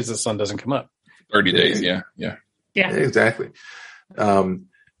because the sun doesn't come up. 30 days, yeah. Exactly.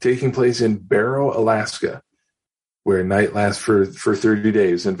 Taking place in Barrow, Alaska, where night lasts for 30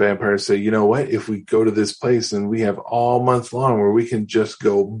 days, and vampires say, you know what? If we go to this place, and we have all month long where we can just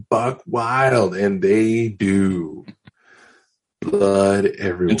go buck wild, and they do. Blood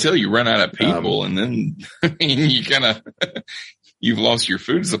everywhere until you run out of people, and then you you've lost your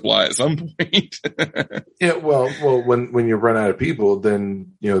food supply at some point. Yeah, well, when you run out of people,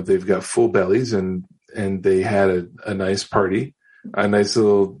 then they've got full bellies, and they had a nice party, a nice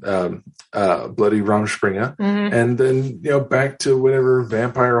little bloody Rumspringa, mm-hmm. and then back to whatever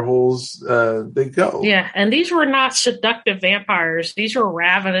vampire holes they go. Yeah, and these were not seductive vampires; these were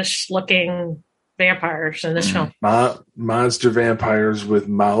ravenous-looking vampires in this film. Monster vampires with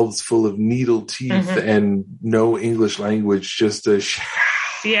mouths full of needle teeth mm-hmm. and no English language, just a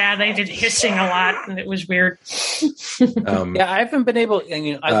yeah, they did hissing a lot, and it was weird. I haven't been able.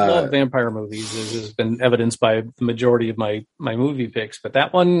 I love vampire movies, as has been evidenced by the majority of my movie picks, but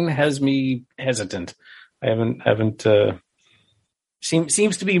that one has me hesitant. I haven't.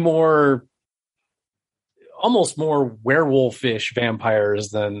 Seems to be almost more werewolfish vampires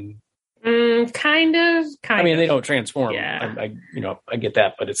than. Kind of. I mean, they don't transform. Yeah. I get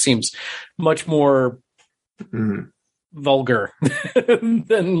that, but it seems much more vulgar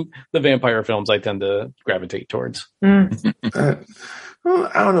than the vampire films I tend to gravitate towards. Well,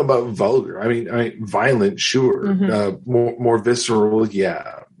 I don't know about vulgar. I mean, violent, sure. Mm-hmm. More visceral,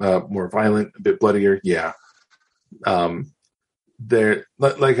 yeah. More violent, a bit bloodier, yeah. They're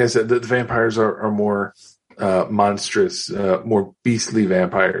like I said, the vampires are more. Monstrous, more beastly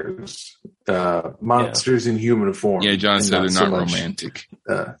vampires, monsters in human form. Yeah, John said they're not romantic.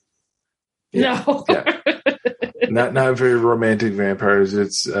 No, not very romantic vampires.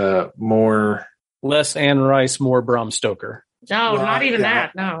 It's more less Anne Rice, more Bram Stoker. No, not even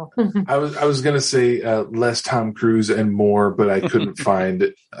that. No, I was gonna say less Tom Cruise and more, but I couldn't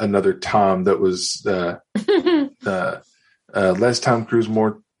find another Tom that was less Tom Cruise,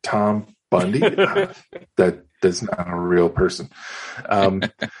 more Tom Bundy. That's not a real person.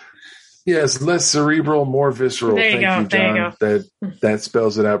 Yes, less cerebral, more visceral. Thank you, John. That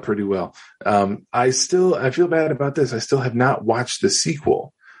spells it out pretty well. I feel bad about this. I still have not watched the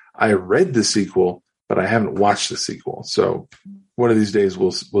sequel. I read the sequel, but I haven't watched the sequel. So one of these days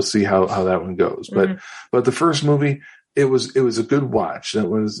we'll see how that one goes. But the first movie, it was a good watch. That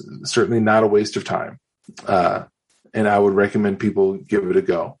was certainly not a waste of time. And I would recommend people give it a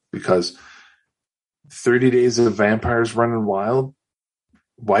go, because 30 Days of Vampires Running Wild,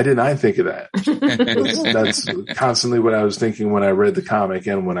 why didn't I think of that? That's constantly what I was thinking when I read the comic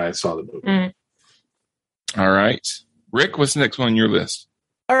and when I saw the movie. All right. Rick, what's the next one on your list?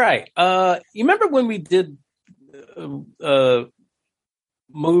 All right. You remember when we did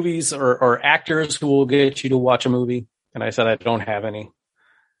movies or actors who will get you to watch a movie? And I said I don't have any.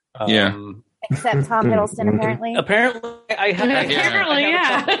 Yeah. Except Tom Hiddleston, apparently. Apparently, I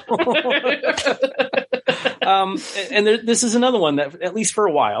have. And this is another one that, at least for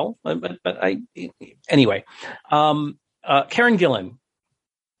a while, anyway. Karen Gillan.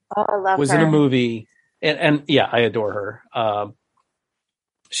 Oh, I love was her. in a movie, and yeah, I adore her.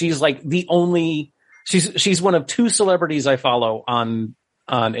 She's like the only. She's one of two celebrities I follow on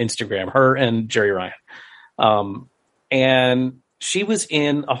Instagram. Her and Jerry Ryan. and she was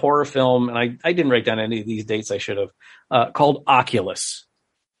in a horror film, and I didn't write down any of these dates. I should have, called Oculus,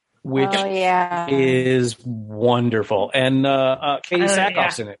 which is wonderful. And Katie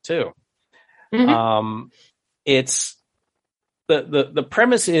Sackhoff's in it too. Mm-hmm. It's the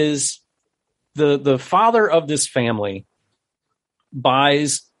premise is the father of this family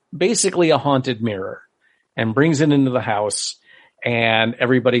buys basically a haunted mirror and brings it into the house, and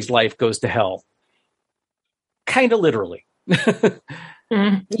everybody's life goes to hell. Kind of literally. And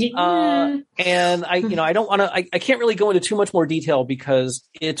I don't want to, I can't really go into too much more detail because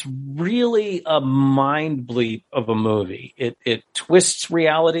it's really a mind bleep of a movie. It twists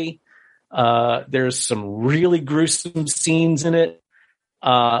reality. There's some really gruesome scenes in it.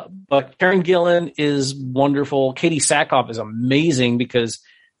 But Karen Gillan is wonderful. Katie Sackhoff is amazing because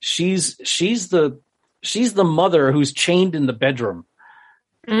she's the mother who's chained in the bedroom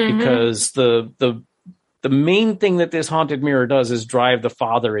because the main thing that this haunted mirror does is drive the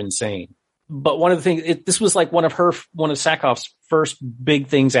father insane. But one of the things, this was like one of Sackhoff's first big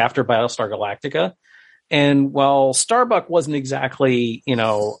things after Battlestar Galactica. And while Starbuck wasn't exactly,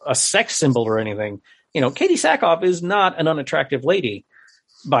 a sex symbol or anything, Katie Sackhoff is not an unattractive lady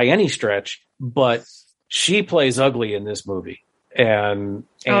by any stretch, but she plays ugly in this movie. And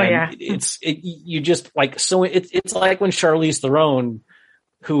it's like when Charlize Theron,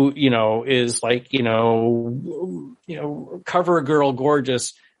 who, is like, cover girl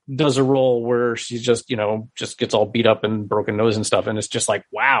gorgeous, does a role where she's just gets all beat up and broken nose and stuff. And it's just like,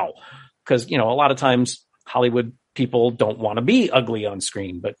 wow. Cause, a lot of times Hollywood people don't want to be ugly on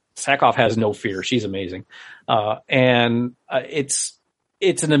screen, but Sackhoff has no fear. She's amazing.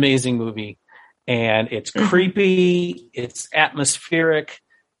 It's an amazing movie, and it's creepy. It's atmospheric,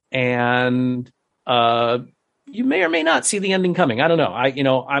 and, you may or may not see the ending coming. I don't know.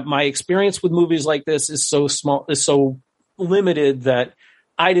 My experience with movies like this is so limited that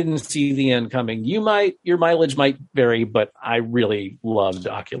I didn't see the end coming. Your mileage might vary, but I really loved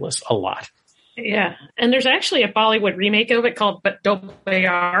Oculus a lot. Yeah. And there's actually a Bollywood remake of it called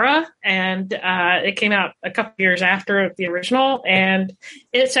Dobayara, and it came out a couple years after the original. And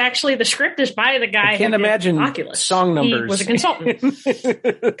it's actually, the script is by the guy I can't imagine Oculus. Song numbers. He was a consultant.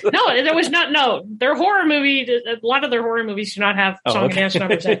 No, there was not. No, their horror movie. A lot of their horror movies do not have song and dance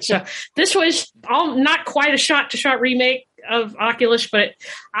numbers in it. So this was not quite a shot-to-shot remake of Oculus, but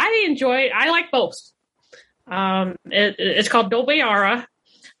I like both. It's called Dobayara,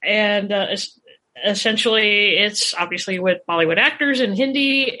 and essentially it's obviously with Bollywood actors in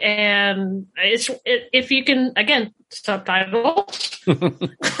Hindi, and if you can, again, subtitles.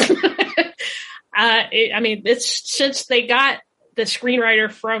 It's since they got the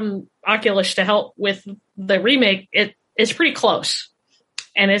screenwriter from Oculus to help with the remake, it's pretty close,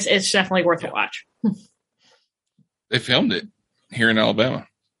 and it's definitely worth a watch. They filmed it here in Alabama.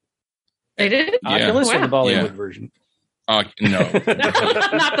 They did? Oculus or the Bollywood version? No.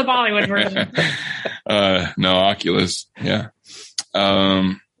 Not the Bollywood version. No, Oculus. Yeah.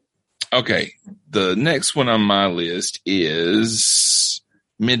 Okay. The next one on my list is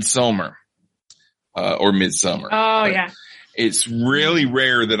Midsommar. Or Midsummer. Oh, yeah. It's really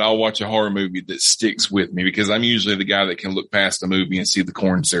rare that I'll watch a horror movie that sticks with me because I'm usually the guy that can look past a movie and see the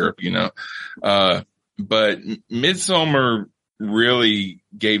corn syrup, But Midsommar really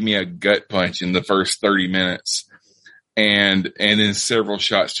gave me a gut punch in the first 30 minutes. And then several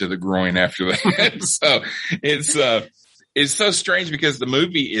shots to the groin after that. So it's so strange because the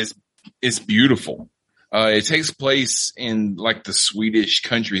movie is beautiful. It takes place in like the Swedish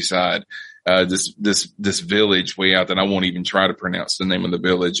countryside, this village way out that I won't even try to pronounce the name of the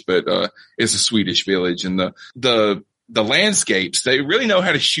village, but it's a Swedish village, and the landscapes, they really know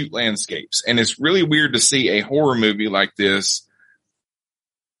how to shoot landscapes, and it's really weird to see a horror movie like this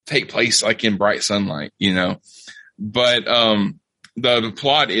take place like in bright sunlight, But the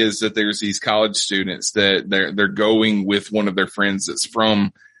plot is that there's these college students that they're going with one of their friends that's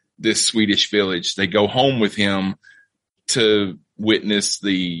from this Swedish village. They go home with him to witness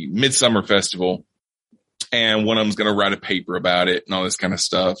the Midsummer Festival, and one of them's going to write a paper about it and all this kind of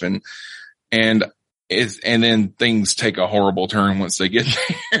stuff. And then things take a horrible turn once they get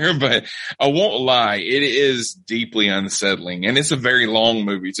there. But I won't lie, it is deeply unsettling, and it's a very long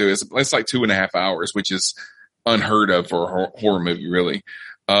movie too. It's like 2.5 hours, which is unheard of for a horror movie, really.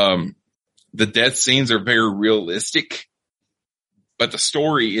 The death scenes are very realistic, but the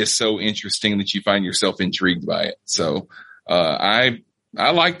story is so interesting that you find yourself intrigued by it. So, I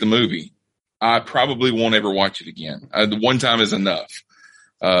like the movie. I probably won't ever watch it again. The one time is enough.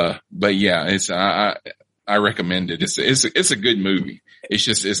 But yeah, I I recommend it. It's a good movie.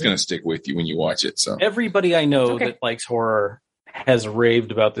 It's going to stick with you when you watch it. So everybody I know that likes horror has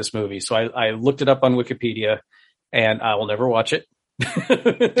raved about this movie. So I looked it up on Wikipedia, and I will never watch it.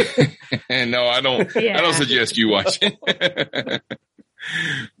 And no, I don't. Yeah. I don't suggest you watch it.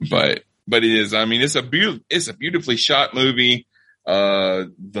 but it is. I mean, it's a beautifully shot movie. All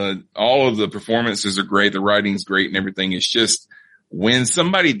of the performances are great. The writing's great, and everything. It's just when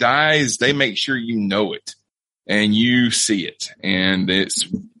somebody dies, they make sure you know it and you see it, and it's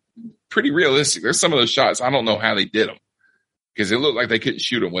pretty realistic. There's some of those shots I don't know how they did them because it looked like they couldn't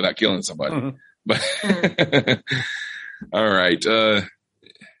shoot them without killing somebody. Mm-hmm. But all right,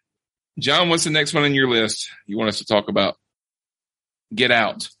 John, what's the next one on your list you want us to talk about? Get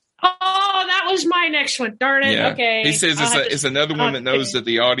Out. Oh, that was my next one. Darn it. Yeah. Okay. He says it's another one that knows that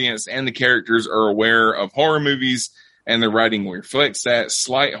the audience and the characters are aware of horror movies, and the writing reflects that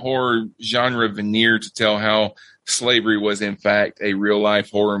slight horror genre veneer to tell how slavery was in fact a real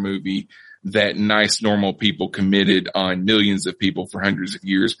life horror movie that nice, normal people committed on millions of people for hundreds of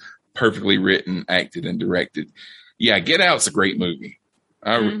years, perfectly written, acted, and directed. Yeah. Get Out's a great movie.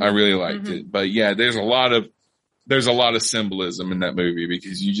 I really liked it, but yeah, there's a lot of symbolism in that movie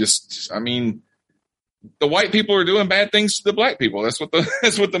because the white people are doing bad things to the black people. That's what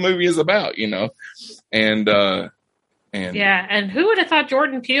the movie is about, you know? And yeah. And who would have thought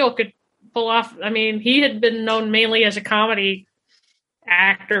Jordan Peele could pull off? I mean, he had been known mainly as a comedy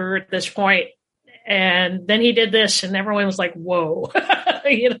actor at this point, and then he did this, and everyone was like, "Whoa!"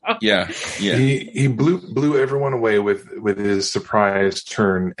 You know? Yeah. He blew everyone away with his surprise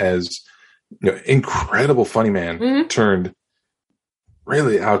turn as, you know, incredible funny man turned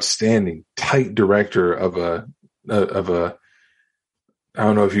really outstanding tight director of a I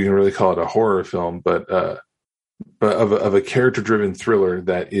don't know if you can really call it a horror film, but of a character driven thriller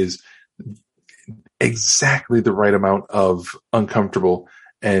that is exactly the right amount of uncomfortable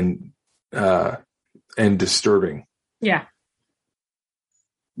and disturbing. Yeah.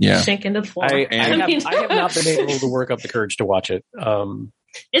 Yeah. Sink into the floor. I have not been able to work up the courage to watch it.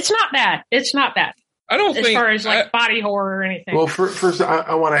 It's not bad. It's not bad. I don't think as far as like body horror or anything. Well, first,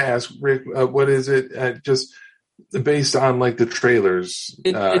 I want to ask Rick, what is it? Just based on like the trailers,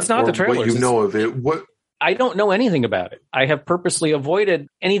 it's not the trailers. What you know of it? What I don't know anything about it. I have purposely avoided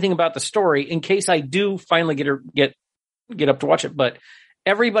anything about the story in case I do finally get up to watch it. But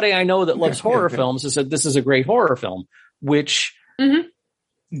everybody I know that loves horror films has said this is a great horror film, which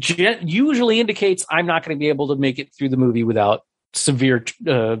usually indicates I'm not going to be able to make it through the movie without severe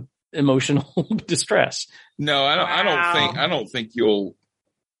emotional distress. No, I don't think you'll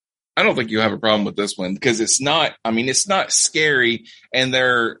have a problem with this one because it's not scary, and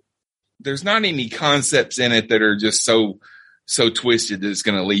there's not any concepts in it that are just so twisted that it's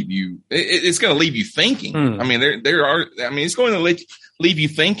going to leave you. It's going to leave you thinking. I mean, it's going to leave you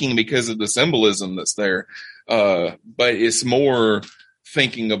thinking because of the symbolism that's there. But it's more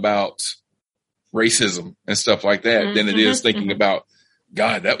thinking about racism and stuff like that than it is thinking about,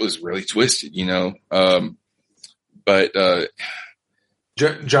 God, that was really twisted, you know? But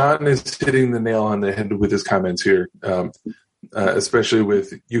John is hitting the nail on the head with his comments here. Especially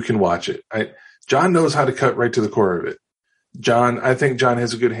with you can watch it. John knows how to cut right to the core of it. I think John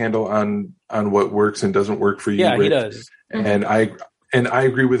has a good handle on what works and doesn't work for you. Yeah, Rick. He does. And I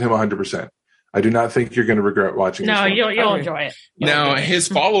agree with him 100%. I do not think you're going to regret watching No, this one. you'll enjoy it. Now, his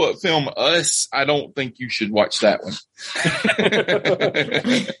follow-up film, Us, I don't think you should watch that one.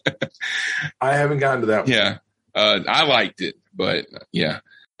 I haven't gotten to that one. Yeah. I liked it, but yeah.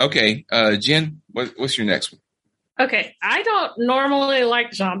 Okay. Jen, what's your next one? Okay, I don't normally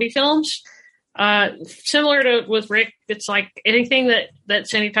like zombie films. Similar to with Rick, it's like anything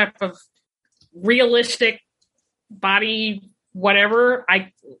that's any type of realistic body, whatever.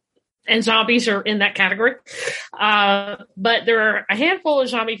 And zombies are in that category. But there are a handful of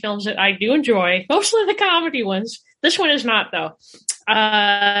zombie films that I do enjoy, mostly the comedy ones. This one is not, though.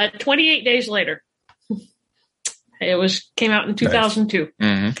 28 Days Later. It came out in 2002.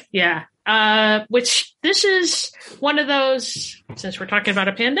 Mm-hmm. Yeah. Which this is one of those, since we're talking about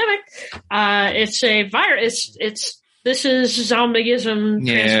a pandemic, it's a virus. This is zombieism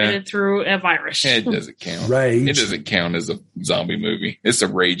transmitted through a virus. It doesn't count. Rage. It doesn't count as a zombie movie. It's a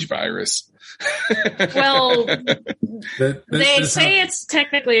rage virus. Well, they say it's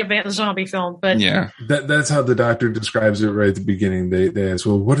technically a zombie film, but yeah, that's how the doctor describes it right at the beginning. They ask,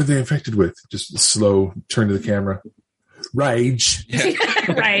 well, what are they infected with? Just a slow turn to the camera. Rage. Yeah.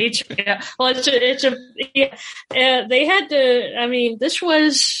 Rage. Yeah. Well, they had to. I mean, this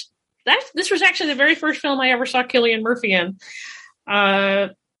was actually the very first film I ever saw Cillian Murphy in.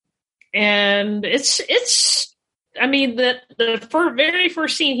 And it's. I mean, the very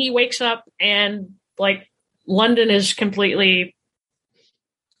first scene, he wakes up and like London is completely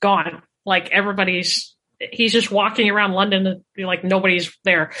gone. Like he's just walking around London and like nobody's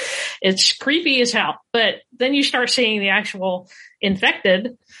there. It's creepy as hell. But then you start seeing the actual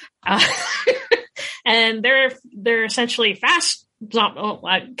infected, and they're essentially fast.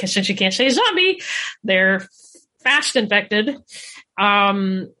 Since you can't say zombie, they're fast infected,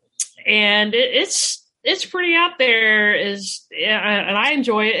 and it's pretty out there. And I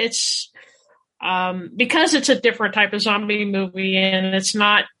enjoy it. It's because it's a different type of zombie movie, and it's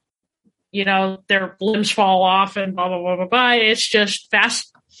not, their limbs fall off and blah, blah, blah, blah, blah. It's just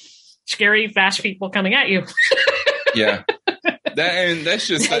fast, scary, fast people coming at you. Yeah. That's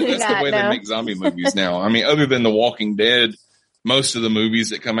the way they make zombie movies now. I mean, other than The Walking Dead, most of the movies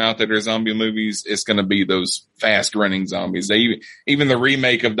that come out that are zombie movies, it's going to be those fast running zombies. Even the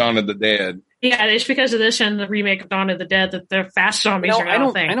remake of Dawn of the Dead. Yeah, it's because of this and the remake of Dawn of the Dead that the fast zombies are now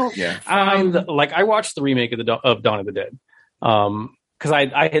a thing. I watched the remake of Dawn of the Dead. Because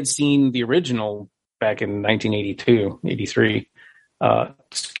I had seen the original back in 1982, 83.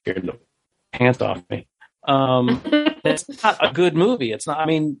 Scared the pants off me. It's not a good movie. It's not. I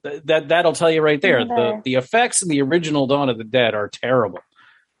mean, that'll tell you right there. The effects in the original Dawn of the Dead are terrible.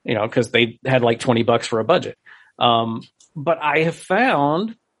 Because they had like $20 for a budget. But I have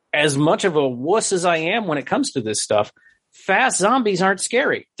found, as much of a wuss as I am when it comes to this stuff, fast zombies aren't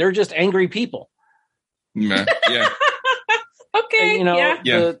scary. They're just angry people. Yeah. Okay.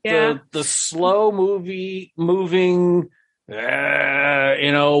 The slow moving,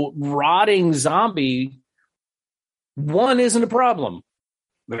 rotting zombie. One isn't a problem.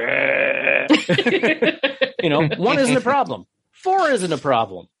 One isn't a problem. 4 isn't a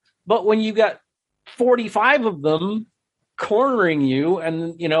problem. But when you got 45 of them cornering you,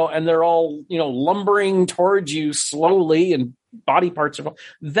 and they're all lumbering towards you slowly, and body parts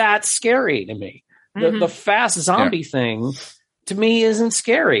that's scary to me. The fast zombie thing to me isn't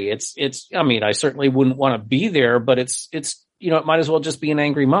scary. It's. I mean, I certainly wouldn't want to be there, but it's. It might as well just be an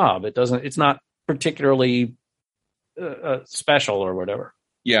angry mob. It's not particularly special or whatever.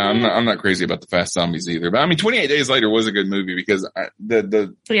 Yeah, I'm not crazy about the fast zombies either. But I mean, 28 Days Later was a good movie because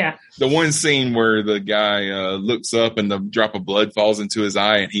the one scene where the guy looks up and the drop of blood falls into his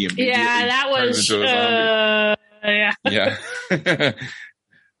eye and he immediately turns into a zombie.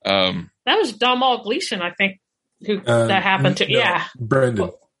 That was Domhnall Gleeson, I think, who that happened to. No,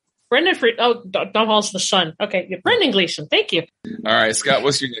 Brendan. Brendan Freed. Oh, Domhnall's the son. Okay, Brendan Gleeson. Thank you. All right, Scott,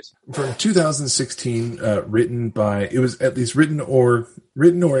 what's your next? From 2016, written or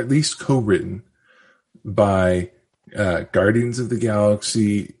at least co-written by Guardians of the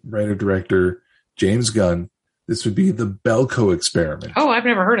Galaxy writer-director James Gunn. This would be the Belko Experiment. Oh, I've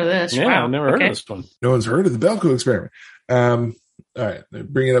never heard of this. Yeah, wow. I've never heard of this one. No one's heard of the Belko Experiment. All right,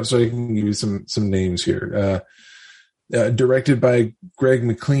 bring it up so I can give you some names here. Directed by Greg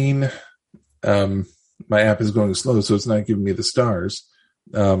McLean. My app is going slow, so it's not giving me the stars.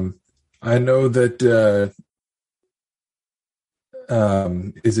 I know that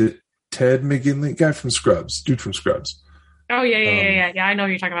is it Ted McGinley, guy from Scrubs, dude from Scrubs. Oh yeah. I know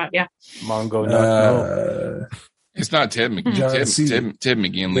who you're talking about. Yeah, Mongo. No. It's not Ted McGinley. Ted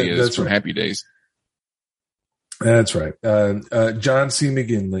McGinley is from Happy Days. That's right. John C.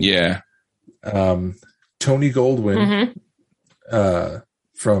 McGinley. Yeah. Tony Goldwyn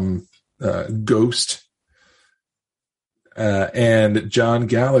from Ghost, and John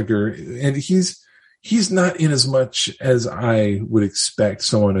Gallagher, and he's not in as much as I would expect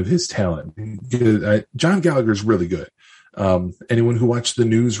someone of his talent. John Gallagher's really good. Anyone who watched The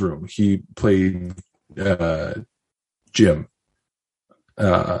Newsroom, he played Jim.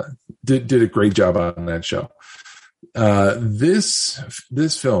 Did a great job on that show. This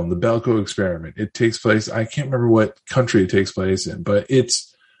film, The Belko Experiment, it takes place, I can't remember what country it takes place in, but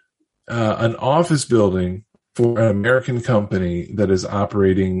it's an office building for an American company that is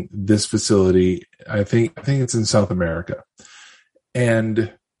operating this facility. I think it's in South America.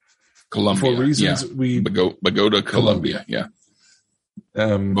 And Colombia, for reasons Bogota, Colombia. Yeah.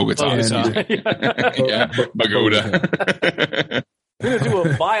 Bogota. Bogota. We're going to do a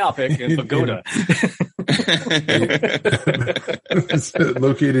biopic in Bogota. It's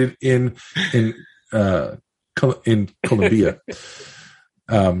located in Colombia.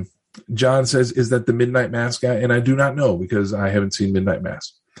 John says, "Is that the Midnight Mass guy?" And I do not know because I haven't seen Midnight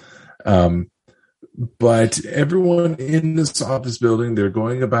Mass. But everyone in this office building, they're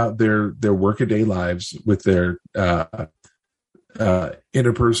going about their workaday lives with their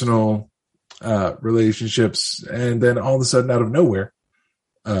interpersonal relationships, and then all of a sudden, out of nowhere,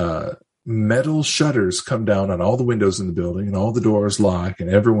 metal shutters come down on all the windows in the building, and all the doors lock, and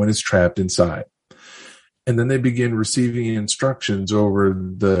everyone is trapped inside. And then they begin receiving instructions over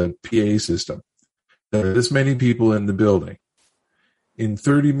the PA system. There are this many people in the building. In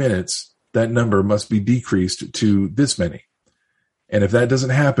 30 minutes, that number must be decreased to this many. And if that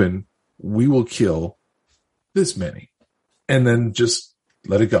doesn't happen, we will kill this many. And then just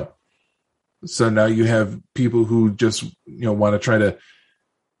let it go. So now you have people who just, want to try to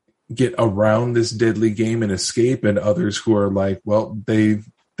get around this deadly game and escape, and others who are like, well, they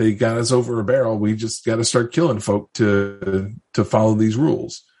got us over a barrel. We just got to start killing folk to follow these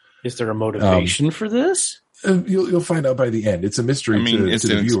rules. Is there a motivation for this? You'll find out by the end. It's a mystery to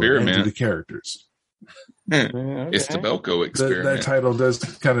the viewer and to the characters. Okay. It's the Belko experiment. That title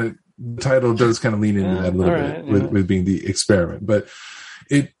does kind of lean into that a little bit with being the experiment, but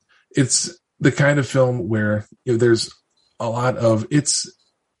it's the kind of film where there's a lot of it's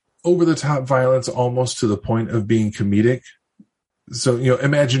over the top violence, almost to the point of being comedic. So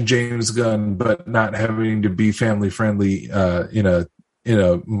imagine James Gunn, but not having to be family friendly in a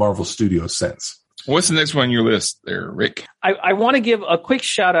Marvel Studios sense. What's the next one on your list there, Rick? I want to give a quick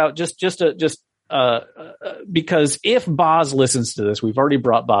shout out because if Boz listens to this, we've already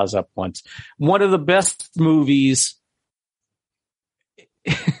brought Boz up once. One of the best movies.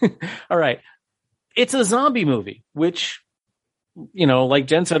 All right. It's a zombie movie, which, like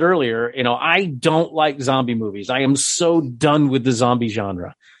Jen said earlier, I don't like zombie movies. I am so done with the zombie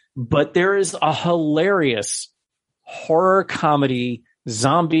genre, but there is a hilarious horror comedy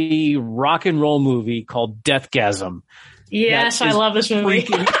zombie rock and roll movie called Deathgasm. Yes, I love this movie.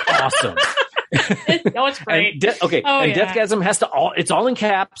 Freaking awesome. Oh, it's great. And Deathgasm it's all in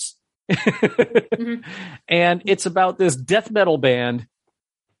caps. Mm-hmm. And it's about this death metal band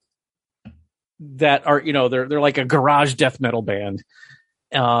that are, they're like a garage death metal band.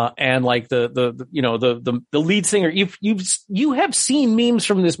 And like the lead singer, you have seen memes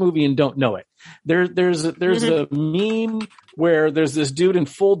from this movie and don't know it. There's a meme where there's this dude in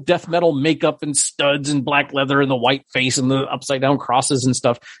full death metal makeup and studs and black leather and the white face and the upside down crosses and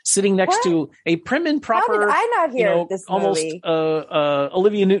stuff, sitting next to a prim and proper, how did I not hear this almost movie?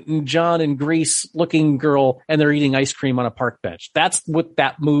 Olivia Newton-John and Grease looking girl, and they're eating ice cream on a park bench. That's what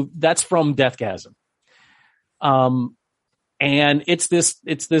that's from Deathgasm. And it's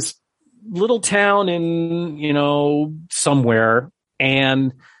this little town in, somewhere.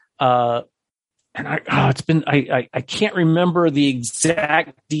 And I can't remember the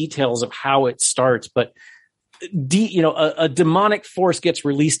exact details of how it starts, but a demonic force gets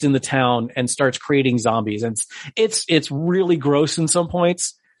released in the town and starts creating zombies. And it's really gross in some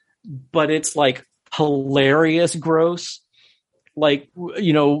points, but it's like hilarious gross. Like,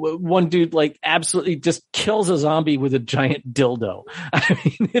 one dude like absolutely just kills a zombie with a giant dildo. I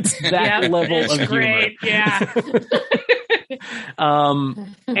mean, it's that level of humor. Great. Yeah.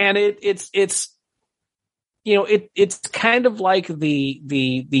 And it's kind of like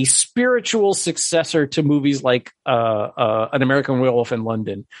the spiritual successor to movies like An American Werewolf in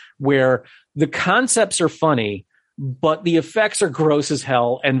London, where the concepts are funny, but the effects are gross as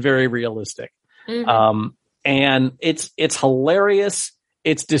hell and very realistic. Mm-hmm. And it's hilarious.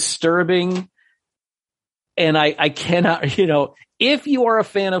 It's disturbing. And I cannot, if you are a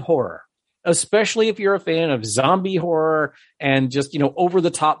fan of horror, especially if you're a fan of zombie horror and just, over the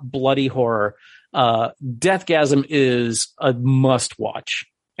top bloody horror, Deathgasm is a must watch.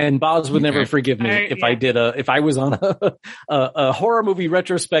 And Boz would never forgive me if I was on a horror movie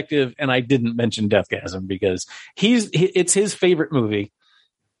retrospective and I didn't mention Deathgasm, because it's his favorite movie.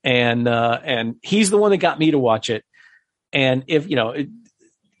 And he's the one that got me to watch it. And if,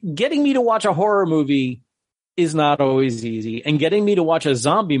 getting me to watch a horror movie is not always easy, and getting me to watch a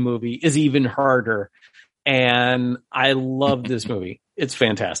zombie movie is even harder. And I love this movie. It's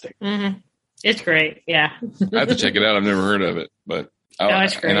fantastic. Mm-hmm. It's great. Yeah. I have to check it out. I've never heard of it, but I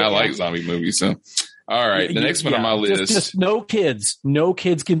like zombie movies. So, all right. The next one on my list. Just no kids. No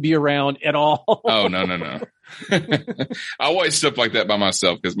kids can be around at all. Oh, no. I watch stuff like that by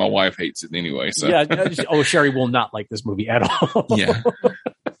myself because my wife hates it anyway. So Sherry will not like this movie at all. Yeah.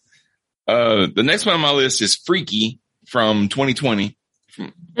 The next one on my list is Freaky from 2020,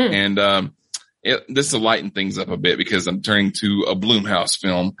 and this will lighten things up a bit because I'm turning to a Blumhouse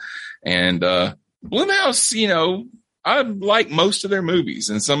film, and Blumhouse, I like most of their movies,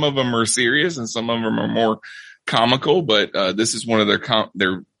 and some of them are serious and some of them are more comical, but this is one of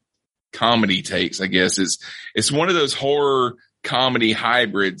their comedy takes, I guess. It's one of those horror comedy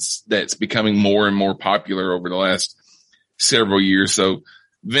hybrids that's becoming more and more popular over the last several years. So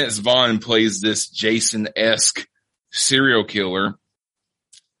Vince Vaughn plays this Jason-esque serial killer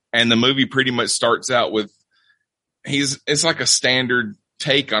And the movie pretty much starts out with it's like a standard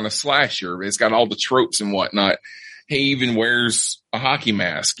take on a slasher. It's got all the tropes and whatnot. He even wears a hockey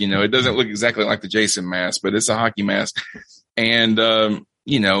mask. You know, it doesn't look exactly like the Jason mask, but it's a hockey mask. And,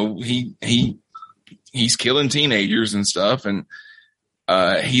 you know, he's killing teenagers and stuff. And,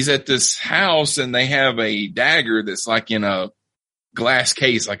 he's at this house and they have a dagger that's like in a glass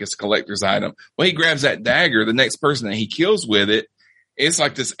case, like it's a collector's item. Well, he grabs that dagger. The next person that he kills with it, it's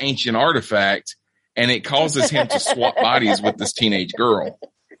like this ancient artifact, and it causes him to swap bodies with this teenage girl.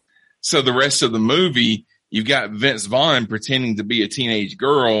 So the rest of the movie, you've got Vince Vaughn pretending to be a teenage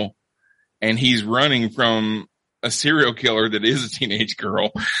girl, and he's running from a serial killer that is a teenage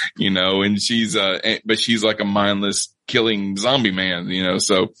girl, you know, and but she's like a mindless killing zombie man, you know,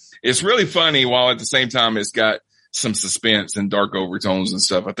 so it's really funny while at the same time it's got some suspense and dark overtones and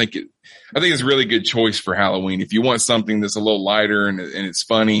stuff. I think it's a really good choice for Halloween. If you want something that's a little lighter and it's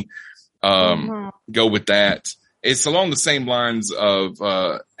funny, go with that. It's along the same lines of,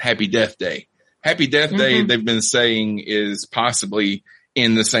 Happy Death Day. Happy Death Day, they've been saying, is possibly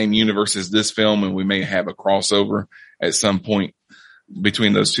in the same universe as this film, and we may have a crossover at some point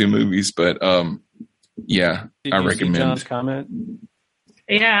between those two movies. But yeah, Did I you recommend. See John's comment?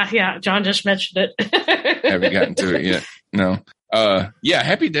 Yeah. John just mentioned it. Haven't gotten to it yet. No. Yeah,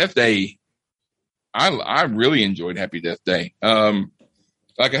 Happy Death Day. I really enjoyed Happy Death Day.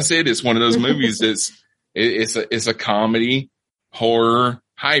 Like I said, it's one of those movies that's it's a comedy horror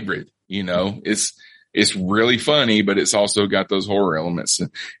hybrid. You know, it's really funny, but it's also got those horror elements.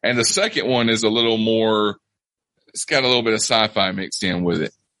 And the second one is a little more, it's got a little bit of sci-fi mixed in with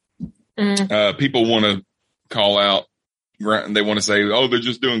it. People want to call out, they want to say, oh, they're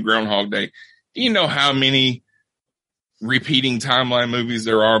just doing Groundhog Day. Do you know how many repeating timeline movies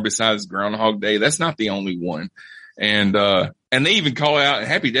there are besides Groundhog Day? That's not the only one. And they even call out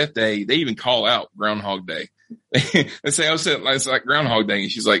Happy Death Day. They even call out Groundhog Day. They say, oh, it's like Groundhog Day.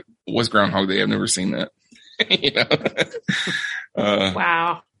 And she's like, what's Groundhog Day? I've never seen that. You know?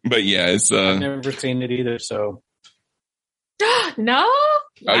 Wow. But yeah, I've never seen it either. So no.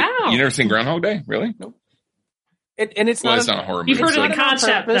 Wow. You never seen Groundhog Day? Really? Nope. It's well, not. It's not a horror You've movie. heard of the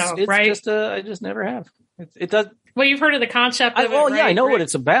concept, though, it's right? Just I just never have. It does. Well, you've heard of the concept. Of Well, it, yeah, right? I know what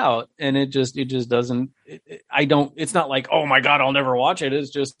it's about, and it just doesn't. I don't. It's not like, oh my god, I'll never watch it.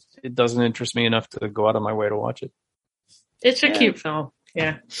 It's just it doesn't interest me enough to go out of my way to watch it. It's a cute film.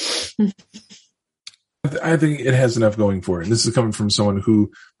 Yeah. I think it has enough going for it. And this is coming from someone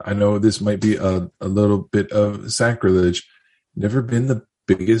who, I know this might be a little bit of sacrilege, never been the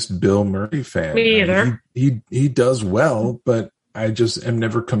biggest Bill Murray fan. Me either. He does well, but I just am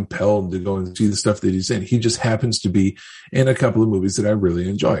never compelled to go and see the stuff that he's in. He just happens to be in a couple of movies that I really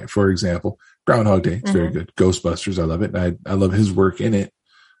enjoy. For example, Groundhog Day. It's very good. Ghostbusters. I love it. And I love his work in it.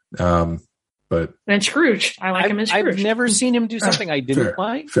 But and Scrooge, I like him in Scrooge. I've never seen him do something I didn't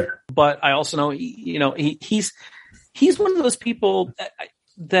like. Fair. But I also know, he's one of those people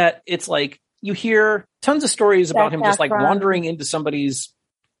that it's like you hear tons of stories about him just like wandering into somebody's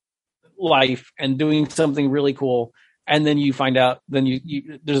life and doing something really cool, and then you find out, then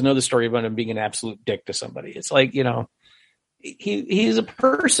you there's another story about him being an absolute dick to somebody. It's like, he's a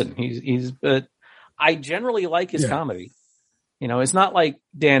person. But I generally like his comedy. It's not like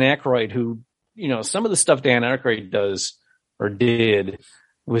Dan Aykroyd, who, some of the stuff Dan Aykroyd does or did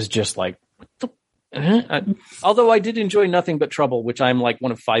was just like, what the? Although I did enjoy Nothing But Trouble, which I'm like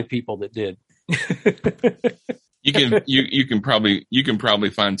one of 5 people that did. You can probably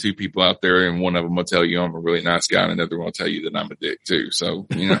find 2 people out there, and one of them will tell you I'm a really nice guy, and another one will tell you that I'm a dick too. So,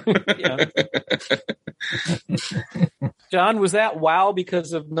 John, was that wow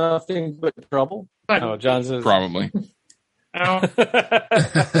because of Nothing But Trouble? No, John says probably. Oh. All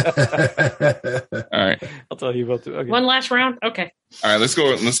right. I'll tell you about okay. One last round. Okay. All right. Let's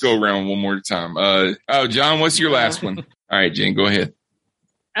go around one more time. John, what's your last one? All right, Jane, go ahead.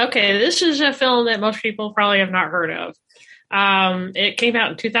 Okay. This is a film that most people probably have not heard of. It came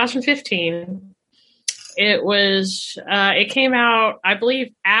out in 2015. It came out, I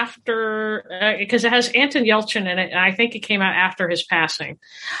believe, after, because it has Anton Yelchin in it, and I think it came out after his passing.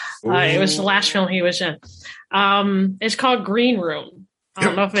 It was the last film he was in. It's called Green Room. I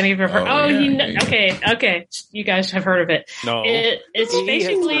don't know if any of you have heard. Okay. You guys have heard of it. No. It's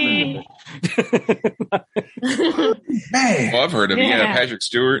basically. Man. Well, I've heard of it. Yeah, Patrick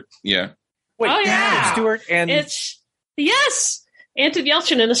Stewart. Yeah. Wait, Patrick Stewart and yes, Anton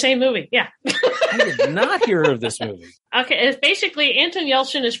Yelchin in the same movie. Yeah. I did not hear of this movie. Okay, it's basically Anton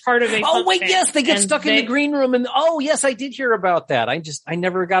Yelchin is part of a. Oh wait, yes, they get stuck in the green room, and yes, I did hear about that. I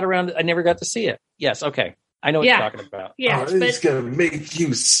never got around. I never got to see it. Yes, okay. I know what you're talking about. Yeah, it's going to make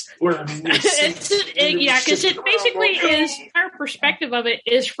you squirm. Because it basically is, our perspective of it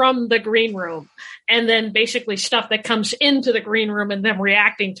is from the green room, and then basically stuff that comes into the green room and them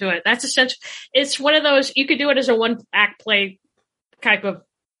reacting to it. That's essentially, it's one of those, you could do it as a one-act play type of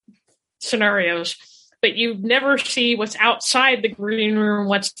scenarios, but you never see what's outside the green room,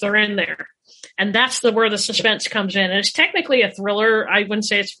 what's they're in there. And that's where the suspense comes in. And it's technically a thriller. I wouldn't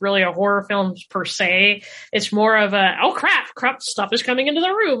say it's really a horror film per se. It's more of a, oh crap, stuff is coming into the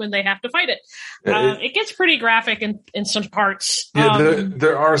room and they have to fight it. It gets pretty graphic in some parts. Yeah,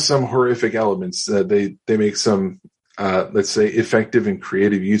 there are some horrific elements. They make some, let's say, effective and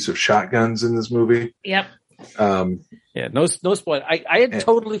creative use of shotguns in this movie. Yep. No spoil. I had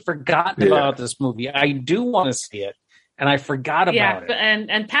totally forgotten about this movie. I do want to see it. And I forgot about it.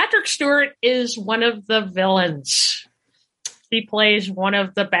 And Patrick Stewart is one of the villains. He plays one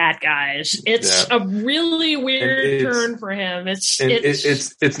of the bad guys. It's a really weird turn for him.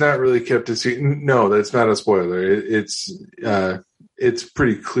 It's not really kept a secret. No, that's not a spoiler. It's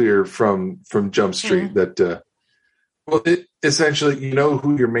pretty clear from Jump Street that essentially you know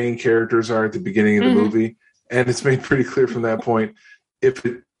who your main characters are at the beginning of the movie, and it's made pretty clear from that point.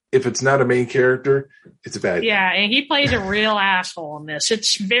 If it's not a main character, it's a bad guy. Yeah, and he plays a real asshole in this.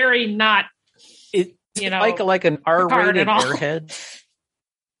 It's very not, like an R-rated Airhead.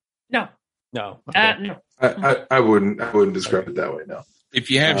 No. Okay. No. I wouldn't describe it that way. No. If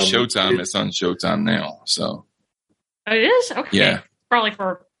you have Showtime, it's on Showtime now. So it is okay. Yeah, probably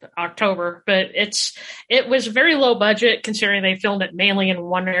for October, but it was very low budget considering they filmed it mainly in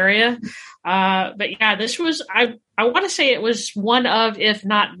one area. But yeah, this was I want to say it was one of, if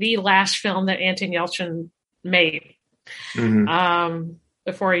not the last film that Anton Yelchin made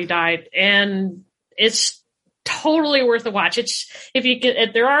before he died, and it's totally worth a watch.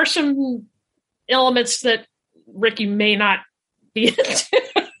 There are some elements that Ricky may not be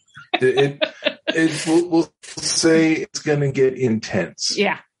into. We'll say it's going to get intense.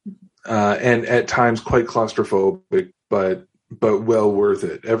 Yeah. And at times quite claustrophobic, but well worth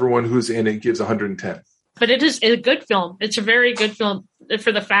it. Everyone who's in it gives 110. But it is a good film. It's a very good film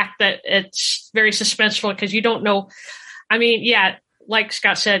for the fact that it's very suspenseful because you don't know. I mean, yeah, like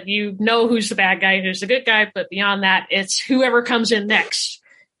Scott said, you know who's the bad guy, who's the good guy, but beyond that, it's whoever comes in next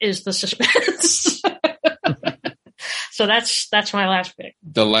is the suspense. So that's my last pick.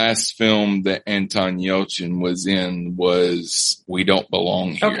 The last film that Anton Yelchin was in was We Don't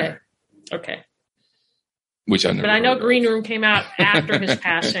Belong Here. Okay. Which I never. But I know Green Room came out after his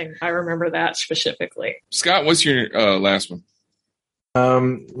passing. I remember that specifically. Scott, what's your last one?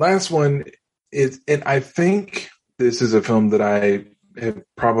 Last one is, and I think this is a film that I have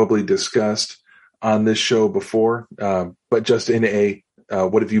probably discussed on this show before, but just in a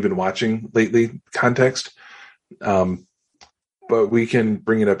what have you been watching lately context. But we can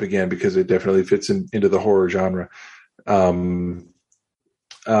bring it up again because it definitely fits into the horror genre.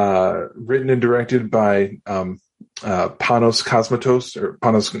 Written and directed by Panos Cosmatos.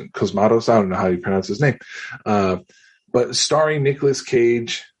 I don't know how you pronounce his name, but starring Nicolas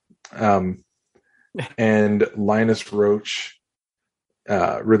Cage and Linus Roach.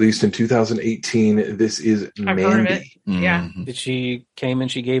 Released in 2018. This is Mandy. I've heard of it. Yeah. Did she came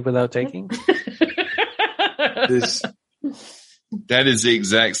and she gave without taking? That is the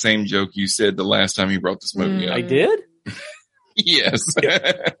exact same joke you said the last time you brought this movie up. I did? Yes.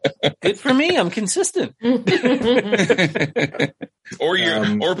 Good for me. I'm consistent.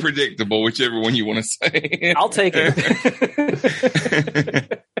 or predictable, whichever one you want to say. I'll take it.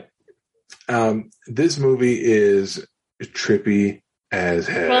 This movie is trippy as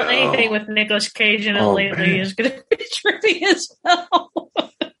hell. Well, anything with Nicolas Cage in it lately is going to be trippy as hell.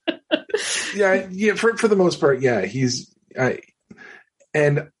 Yeah. For the most part, yeah.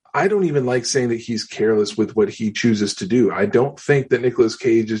 And I don't even like saying that he's careless with what he chooses to do. I don't think that Nicolas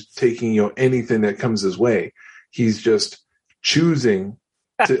Cage is taking anything that comes his way. He's just choosing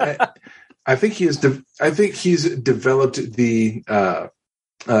to. I think he's developed the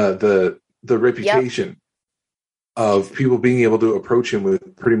reputation of people being able to approach him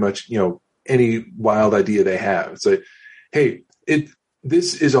with pretty much any wild idea they have. It's like, hey,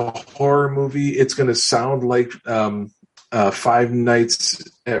 this is a horror movie. It's going to sound like Five Nights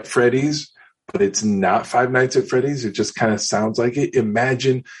at Freddy's, but it's not Five Nights at Freddy's. It just kind of sounds like it.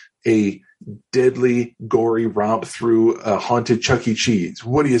 Imagine a deadly, gory romp through a haunted Chuck E. Cheese.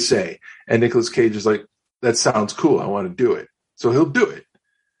 What do you say? And Nicolas Cage is like, that sounds cool. I want to do it. So he'll do it.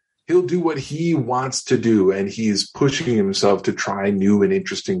 He'll do what he wants to do, and he's pushing himself to try new and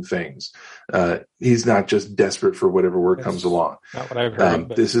interesting things. He's not just desperate for whatever work comes along. Not what I've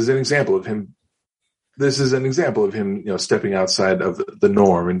heard. This is an example of him. this is an example of him, stepping outside of the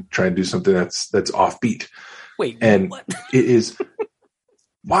norm and trying to do something that's offbeat. Wait, and what? It is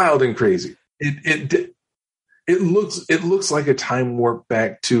wild and crazy. It looks like a time warp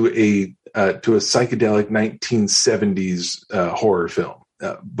back to a psychedelic 1970s horror film,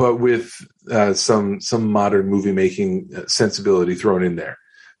 but with some modern movie making sensibility thrown in there.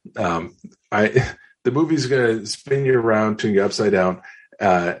 The movie's going to spin you around, turn you upside down,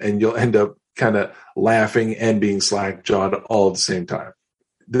 and you'll end up kind of laughing and being slack-jawed all at the same time.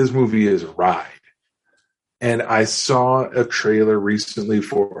 This movie is a ride. And I saw a trailer recently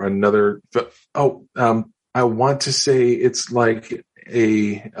for another. I want to say it's like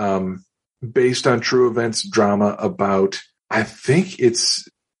a based on true events drama about. I think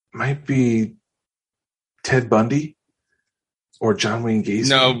might be Ted Bundy or John Wayne Gacy.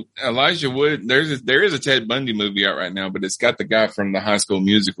 No, Elijah Wood. There is a Ted Bundy movie out right now, but it's got the guy from the High School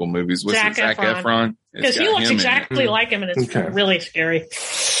Musical movies. What's it? Zac Efron. Because he looks exactly like him, and it's really scary.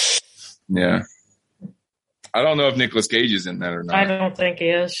 Yeah. I don't know if Nicolas Cage is in that or not. I don't think he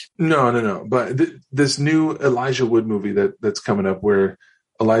is. No. But this new Elijah Wood movie that's coming up, where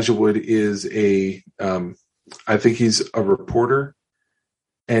Elijah Wood is I think he's a reporter,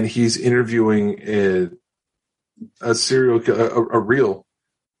 and he's interviewing a serial killer,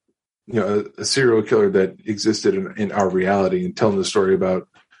 a serial killer that existed in our reality, and telling the story about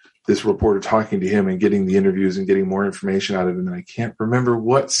this reporter talking to him and getting the interviews and getting more information out of him. And I can't remember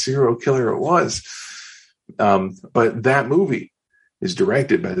what serial killer it was. But that movie is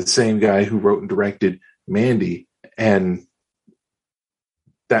directed by the same guy who wrote and directed Mandy, and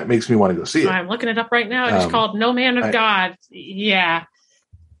that makes me want to go see it. I'm looking it up right now. It's called No Man of God. Yeah.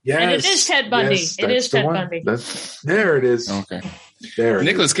 Yes, and it is Ted Bundy. Yes, it is Ted Bundy. There it is. Okay. There.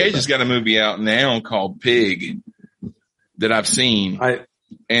 Nicolas Cage has got a movie out now called Pig that I've seen.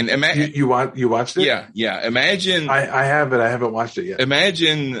 You watched it? Yeah. Imagine. I have it. I haven't watched it yet.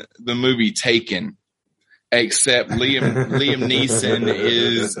 Imagine the movie Taken, except Liam Neeson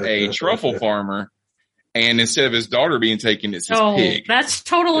is a truffle farmer, and instead of his daughter being taken, it's his pig. That's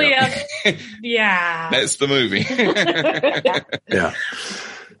totally yeah. That's the movie. Yeah.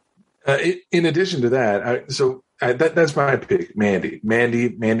 In addition to that, that's my pick, Mandy.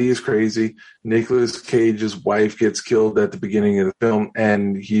 Mandy is crazy. Nicolas Cage's wife gets killed at the beginning of the film,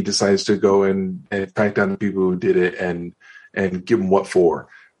 and he decides to go and track down the people who did it and give them what for.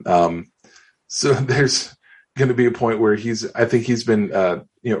 So there's going to be a point where I think he's been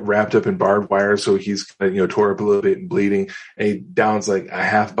wrapped up in barbed wire, so he's tore up a little bit and bleeding, and he downs like a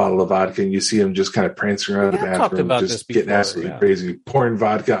half bottle of vodka, and you see him just kind of prancing around the bathroom, just getting absolutely crazy, pouring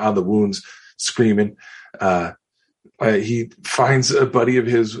vodka on the wounds, screaming. He finds a buddy of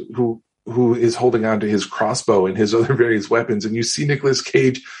his who is holding on to his crossbow and his other various weapons, and you see Nicolas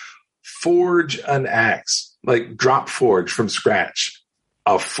Cage forge an axe, like drop forge from scratch,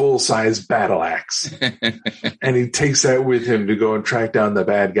 a full-size battle axe. And he takes that with him to go and track down the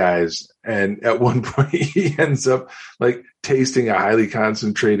bad guys. And at one point he ends up like tasting a highly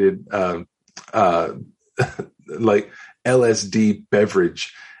concentrated like LSD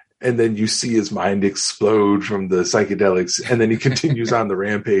beverage. And then you see his mind explode from the psychedelics, and then he continues on the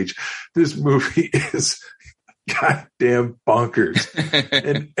rampage. This movie is goddamn bonkers,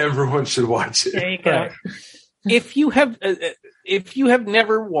 and everyone should watch it. There you go. Right. If you have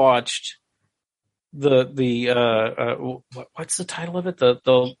never watched the what's the title of it?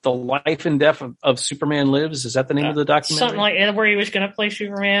 The Life and Death of Superman Lives. Is that the name of the documentary? Something like that, where he was going to play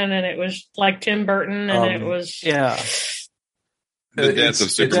Superman, and it was like Tim Burton, and it was The Death of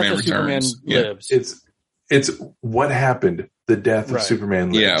Superman Returns. Lives. It's what happened. The Death of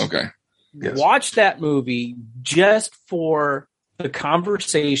Superman Lives. Yeah. Okay. Yes. Watch that movie just for the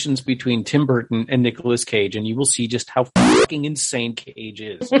conversations between Tim Burton and Nicolas Cage, and you will see just how fucking insane Cage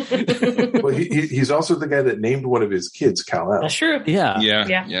is. Well, he's also the guy that named one of his kids Kal-El. That's true. Yeah.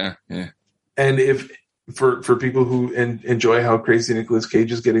 And if for people who enjoy how crazy Nicolas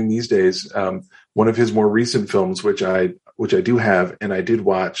Cage is getting these days, one of his more recent films, which I do have and I did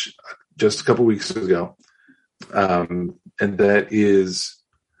watch just a couple weeks ago, and that is,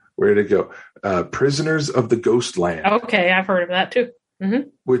 where did it go? Prisoners of the Ghostland. Okay, I've heard of that too. Mm-hmm.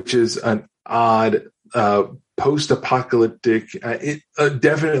 Which is an odd post-apocalyptic. It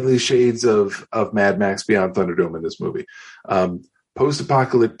definitely shades of Mad Max Beyond Thunderdome in this movie.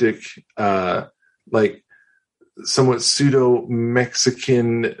 Post-apocalyptic, like somewhat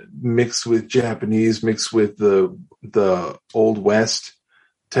pseudo-Mexican mixed with Japanese, mixed with the Old West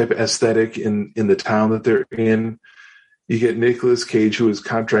type of aesthetic in the town that they're in. You get Nicolas Cage, who is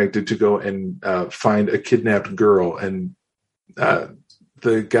contracted to go and find a kidnapped girl, and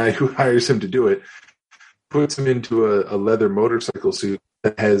the guy who hires him to do it puts him into a leather motorcycle suit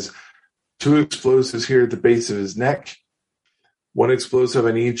that has 2 explosives here at the base of his neck, 1 explosive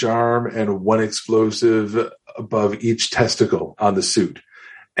on each arm, and 1 explosive above each testicle on the suit.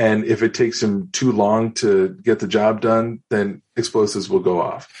 And if it takes him too long to get the job done, then explosives will go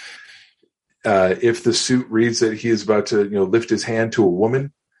off. If the suit reads that he is about to, lift his hand to a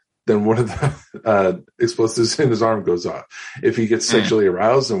woman, then one of the explosives in his arm goes off. If he gets sexually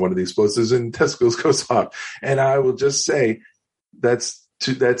aroused, then one of the explosives in testicles goes off. And I will just say that's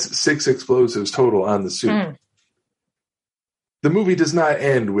 6 explosives total on the suit. The movie does not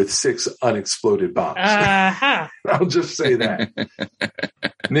end with 6 unexploded bombs. I'll just say that.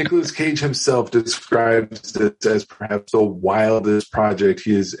 Nicolas Cage himself describes it as perhaps the wildest project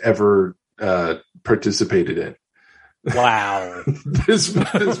he has ever participated in. Wow. this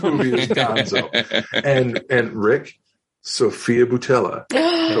movie is gonzo. And Rick, Sophia Boutella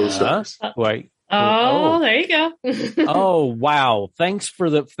co-stars. Wait. Oh, there you go. Oh, wow. Thanks for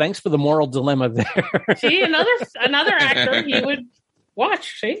the moral dilemma there. See, another actor he would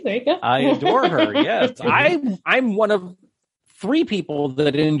watch. See, there you go. I adore her. Yes. I'm one of 3 people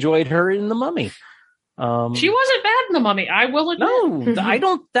that enjoyed her in The Mummy. She wasn't bad in The Mummy, I will admit.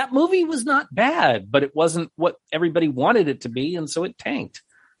 No, that movie was not bad, but it wasn't what everybody wanted it to be, and so it tanked.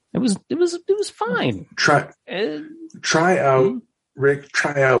 It was fine. Try out Rick,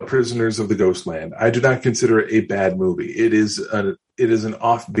 try out Prisoners of the Ghostland. I do not consider it a bad movie. It is an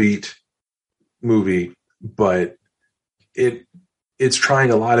offbeat movie, but it's trying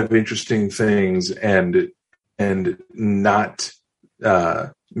a lot of interesting things and not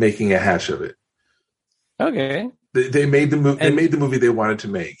making a hash of it. Okay. They made the movie. They made the movie they wanted to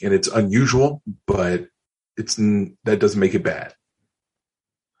make, and it's unusual, but that doesn't make it bad.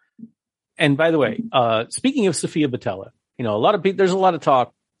 And by the way, speaking of Sophia Boutella, there's a lot of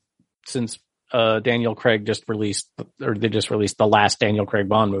talk since Daniel Craig just released the last Daniel Craig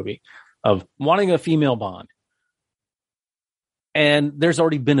Bond movie of wanting a female Bond. And there's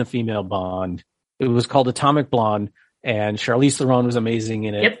already been a female Bond. It was called Atomic Blonde, and Charlize Theron was amazing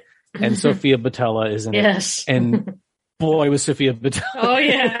in it. Yep. And Sophia Boutella is in it. Yes. And boy, was Sophia Boutella. Oh,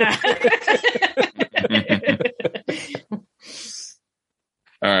 yeah.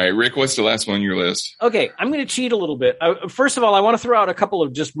 All right, Rick, what's the last one on your list? Okay, I'm going to cheat a little bit. First of all, I want to throw out a couple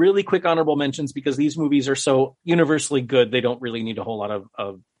of just really quick honorable mentions because these movies are so universally good, they don't really need a whole lot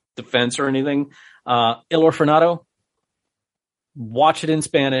of defense or anything. Il Orfanato, watch it in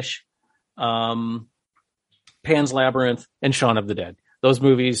Spanish. Pan's Labyrinth, and Shaun of the Dead. Those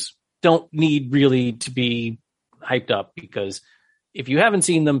movies don't need really to be hyped up because if you haven't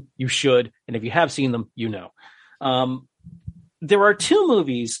seen them, you should. And if you have seen them, you know. There are 2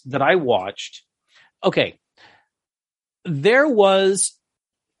 movies that I watched. Okay. There was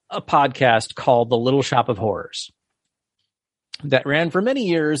a podcast called The Little Shop of Horrors that ran for many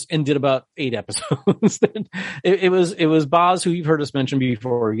years and did about 8 episodes. It was Boz, who you've heard us mention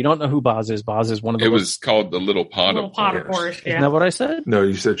before. You don't know who Boz is. Boz is one of the... It was called The Little Pot of Horrors. Yeah. Isn't that what I said? No,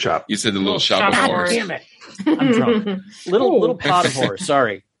 you said shop. You said The Little Shop of Horrors. Damn it. I'm drunk. Little Pot of Horrors.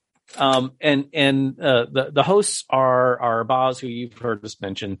 Sorry. The hosts are Boz, who you've heard us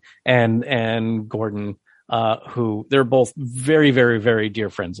mention, and Gordon, who they're both very, very, very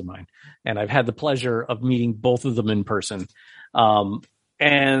dear friends of mine. And I've had the pleasure of meeting both of them in person.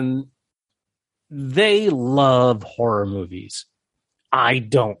 And they love horror movies. I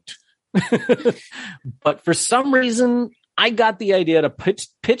don't. But for some reason, I got the idea to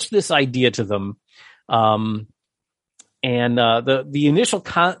pitch this idea to them. And the initial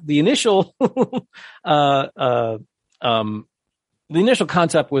concept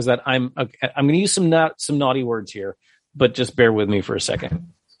was that I'm going to use some naughty words here, but just bear with me for a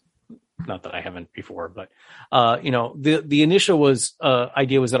second. Not that I haven't before, but the initial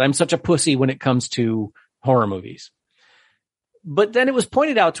idea was that I'm such a pussy when it comes to horror movies. But then it was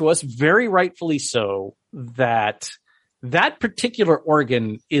pointed out to us, very rightfully so, that particular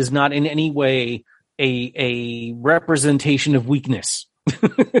organ is not in any way a representation of weakness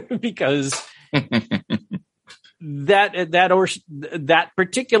because that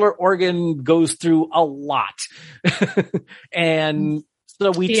particular organ goes through a lot. And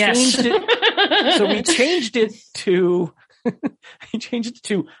so we changed it. So we changed it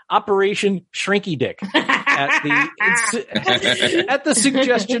to Operation Shrinky Dick at the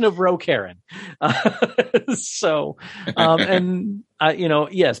suggestion of Ro Karen.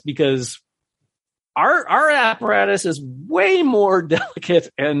 Yes, because our apparatus is way more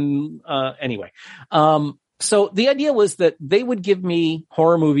delicate. And anyway, so the idea was that they would give me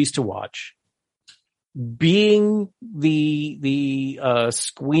horror movies to watch. Being the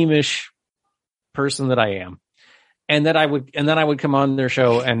squeamish person that I am. And then I would come on their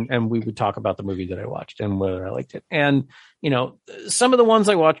show and we would talk about the movie that I watched and whether I liked it. And, you know, some of the ones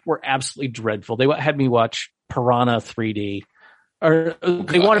I watched were absolutely dreadful. They had me watch Piranha 3D, or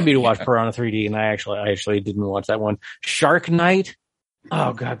they wanted me to watch Piranha 3D. And I actually didn't watch that one. Shark Night.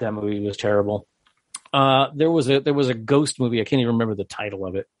 Oh God, that movie was terrible. There was a ghost movie. I can't even remember the title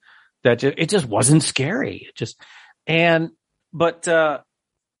of it. It just wasn't scary. But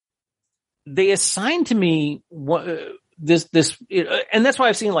they assigned to me this, and that's why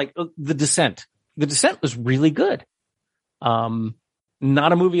I've seen like The Descent. The Descent was really good. Not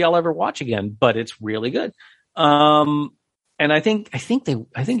a movie I'll ever watch again, but it's really good. And I think El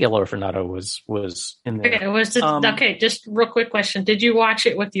Orfanato was in there. Okay, okay. Just real quick question: did you watch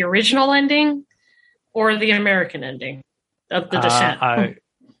it with the original ending or the American ending of The Descent?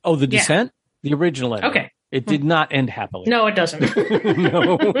 The Descent, the original ending. Okay. It did not end happily. No, it doesn't.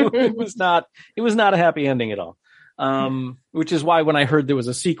 No, it was not. It was not a happy ending at all. Which is why when I heard there was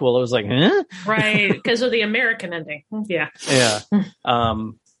a sequel, I was like, huh? Right, because of the American ending. Yeah. Yeah.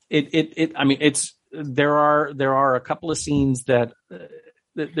 I mean, there are a couple of scenes that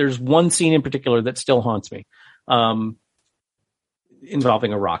there's one scene in particular that still haunts me,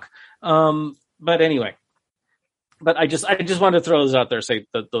 involving a rock. But anyway, I just wanted to throw those out there, say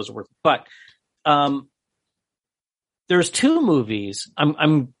that those were, but, there's two movies.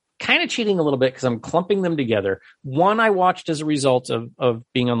 I'm kind of cheating a little bit because I'm clumping them together. One I watched as a result of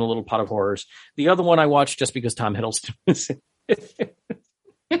being on the Little Pot of Horrors. The other one I watched just because Tom Hiddleston was in it.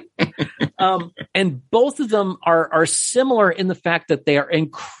 And both of them are similar in the fact that they are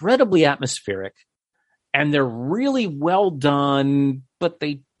incredibly atmospheric and they're really well done, but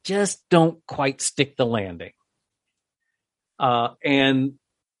they just don't quite stick the landing. And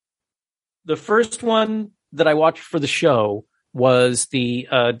the first one that I watched for the show was the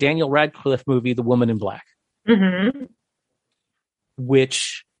Daniel Radcliffe movie, The Woman in Black,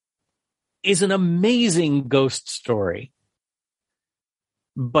 which is an amazing ghost story,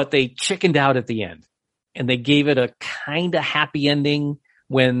 but they chickened out at the end and they gave it a kind of happy ending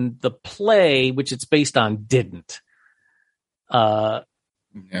when the play, which it's based on, didn't. I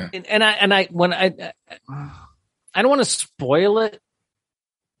don't want to spoil it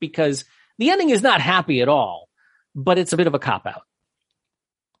because the ending is not happy at all, but it's a bit of a cop-out.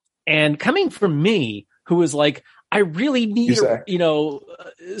 And coming from me, who is like, I really need,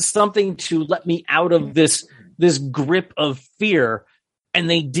 something to let me out of this grip of fear. And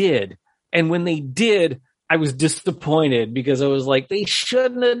they did. And when they did, I was disappointed because I was like, they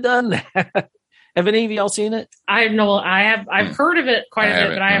shouldn't have done that. Have any of y'all seen it? I've heard of it quite a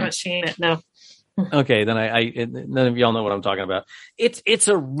bit, but I haven't seen it. No. Okay, then none of y'all know what I'm talking about. It's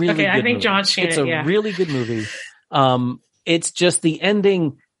a really good I think movie. John's seen it's it. It's a really good movie. It's just the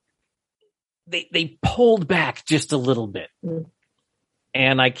ending. They pulled back just a little bit,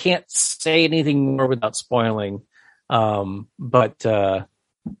 and I can't say anything more without spoiling. But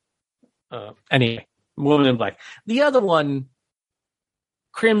anyway, Woman in Black. The other one,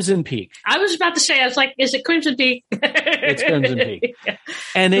 Crimson Peak. I was about to say, I was like, is it Crimson Peak? It's Crimson Peak. Yeah.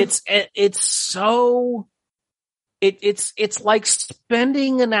 And it's like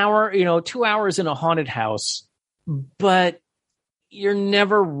spending an hour, 2 hours in a haunted house, but you're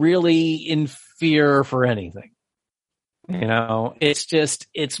never really in fear for anything.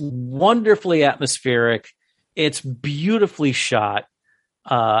 It's wonderfully atmospheric. It's beautifully shot.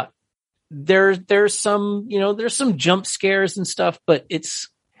 There's some jump scares and stuff, but it's,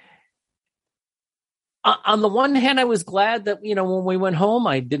 on the one hand, I was glad that, when we went home,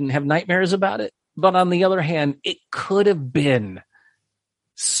 I didn't have nightmares about it. But on the other hand, it could have been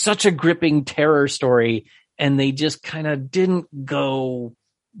such a gripping terror story. And they just kind of didn't go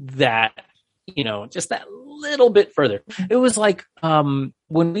that, just that little bit further. It was like, when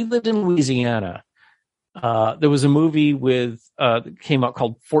we lived in Louisiana, there was a movie that came out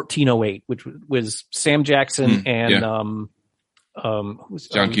called 1408, which was Sam Jackson and, John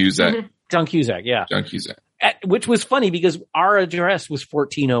Cusack. John Cusack, yeah. John Cusack. Which was funny because our address was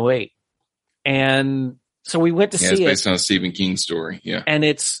 1408. And so we went to see it. It's based on a Stephen King story. Yeah. And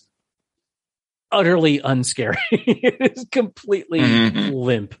it's utterly unscary. It's completely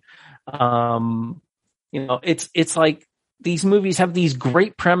limp. It's like these movies have these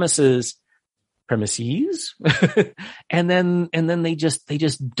great premises, and then they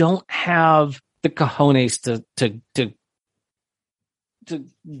just don't have the cojones to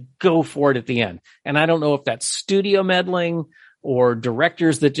go for it at the end. And I don't know if that's studio meddling or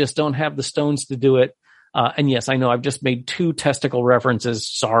directors that just don't have the stones to do it. And yes, I know I've just made 2 testicle references.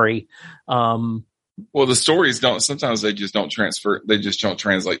 Sorry. Well, the stories sometimes they just don't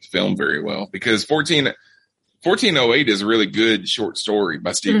translate to film very well, because 1408 is a really good short story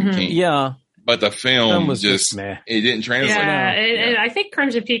by Stephen King. Yeah. But the film was just meh. It didn't translate. Yeah, and I think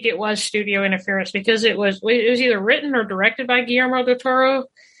Crimson Peak, it was studio interference, because it was either written or directed by Guillermo del Toro.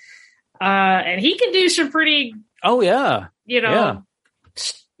 And he can do some pretty, yeah. So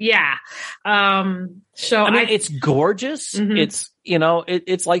I mean, it's gorgeous. Mm-hmm. It's,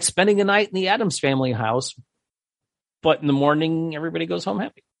 it's like spending a night in the Addams Family house, but in the morning, everybody goes home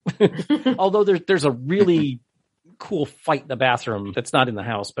happy. Although there's a really cool fight in the bathroom that's not in the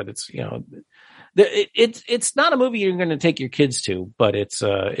house, but it's, it's not a movie you're going to take your kids to, but it's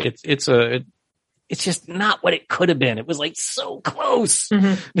just not what it could have been. It was like so close.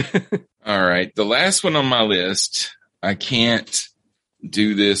 Mm-hmm. All right. The last one on my list, I can't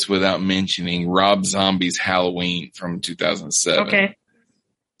do this without mentioning Rob Zombie's Halloween from 2007. Okay.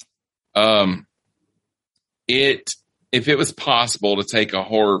 If it was possible to take a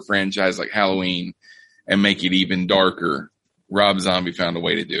horror franchise like Halloween and make it even darker, Rob Zombie found a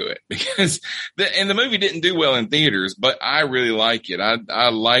way to do it, because the movie didn't do well in theaters, but I really like it. I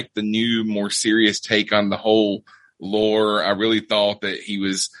like the new, more serious take on the whole lore. I really thought that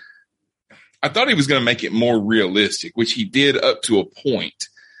I thought he was going to make it more realistic, which he did up to a point.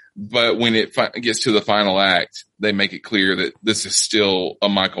 But when it gets to the final act, they make it clear that this is still a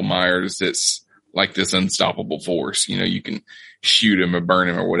Michael Myers that's like this unstoppable force. You can shoot him or burn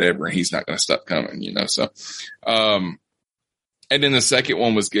him or whatever, and he's not going to stop coming, So, and then the second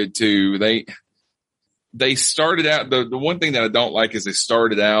one was good too. They started out, the one thing that I don't like is they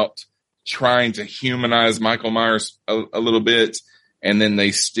started out trying to humanize Michael Myers a little bit, and then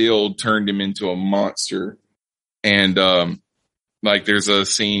they still turned him into a monster. And, like there's a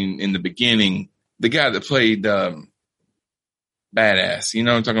scene in the beginning, the guy that played, Badass,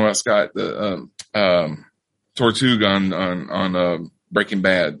 I'm talking about, Scott, the, Tortuga on Breaking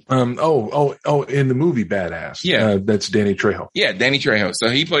Bad. In the movie Badass. Yeah. That's Danny Trejo. Yeah, Danny Trejo. So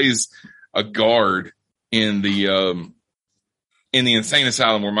he plays a guard in the insane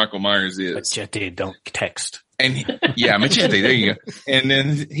asylum where Michael Myers is. Machete, don't text. And Machete, there you go. And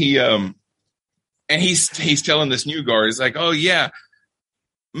then he's telling this new guard, it's like, oh yeah,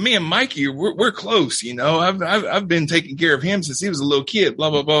 me and Mikey, we're close, I've been taking care of him since he was a little kid, blah,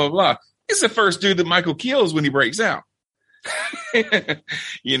 blah, blah, blah, blah. It's the first dude that Michael kills when he breaks out. So,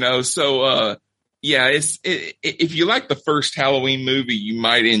 if you like the first Halloween movie, you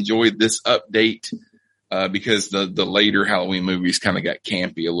might enjoy this update, because the later Halloween movies kind of got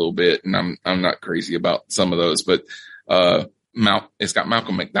campy a little bit, and I'm not crazy about some of those, but, it's got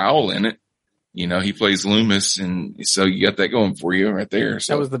Malcolm McDowell in it. He plays Loomis, and so you got that going for you right there.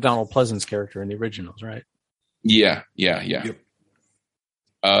 So that was the Donald Pleasance character in the originals, right? Yeah. Yep.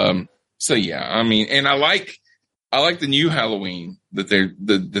 So yeah, I mean, and I like the new Halloween that they're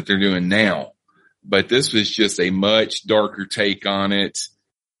doing now, but this was just a much darker take on it.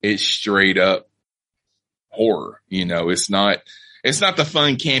 It's straight up horror. It's not the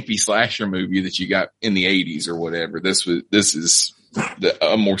fun campy slasher movie that you got in the 80s or whatever. This is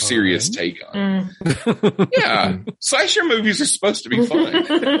a more serious take on it. Yeah, slasher movies are supposed to be fun.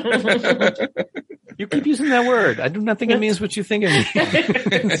 You keep using that word. I do not think it means what you think it means.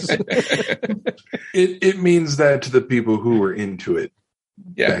 It means that to the people who were into it.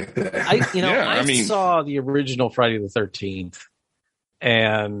 Yeah. I saw the original Friday the 13th,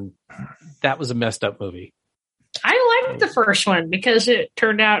 and that was a messed up movie. I liked the first one because it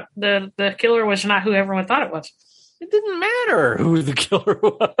turned out the killer was not who everyone thought it was. It didn't matter who the killer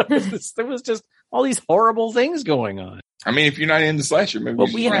was. There was just all these horrible things going on. I mean, if you're not into slasher movies,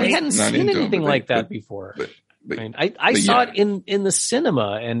 but we hadn't seen anything like that before. I saw it in the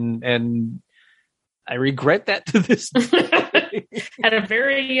cinema, and I regret that to this day. Had a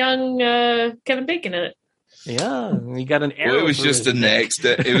very young Kevin Bacon in it. Yeah, he got an arrow. Well, it was just the next.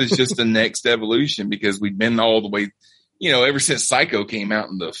 It was just the next evolution, because we'd been all the way, ever since Psycho came out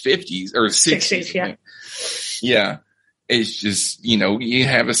in the 50s or 60s. Yeah. Yeah. It's just, you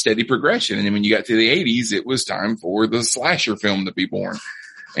have a steady progression. And then when you got to the 80s, it was time for the slasher film to be born.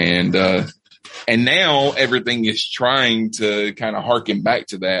 And now everything is trying to kind of harken back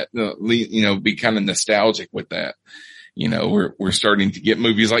to that, be kind of nostalgic with that. We're starting to get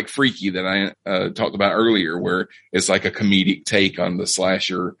movies like Freaky that I talked about earlier, where it's like a comedic take on the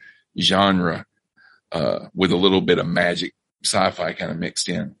slasher genre, with a little bit of magic sci-fi kind of mixed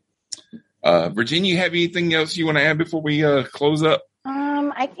in. Virginia, you have anything else you want to add before we close up?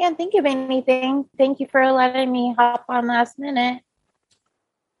 I can't think of anything. Thank you for letting me hop on last minute.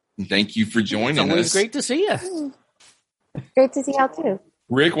 Thank you for joining us. It's always great to see you. Great to see y'all too.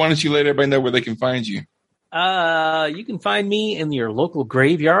 Rick, why don't you let everybody know where they can find you? You can find me in your local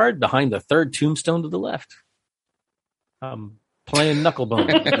graveyard behind the third tombstone to the left. Playing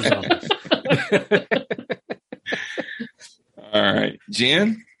Knucklebone. All right.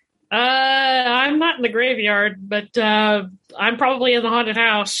 Jen? I'm not in the graveyard, but I'm probably in the haunted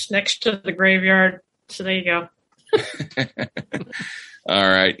house next to the graveyard. So there you go. All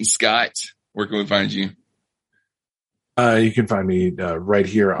right. And Scott, where can we find you? You can find me right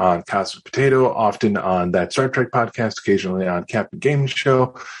here on Cosmic Potato, often on that Star Trek podcast, occasionally on Captain Game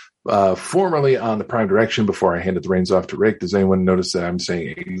Show, formerly on the Prime Direction before I handed the reins off to Rick. Does anyone notice that I'm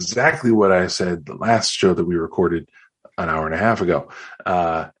saying exactly what I said the last show that we recorded an hour and a half ago?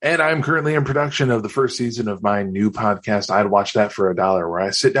 And I'm currently in production of the first season of my new podcast, I'd Watch That for $1, where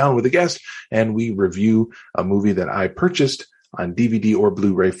I sit down with a guest and we review a movie that I purchased on DVD or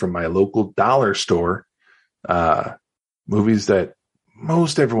Blu-ray from my local dollar store. Movies that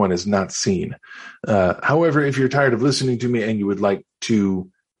most everyone has not seen. However, if you're tired of listening to me and you would like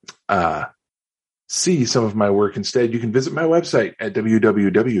to see some of my work instead, you can visit my website at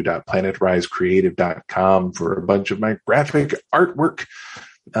www.planetrisecreative.com for a bunch of my graphic artwork.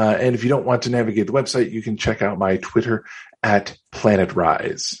 And if you don't want to navigate the website, you can check out my Twitter at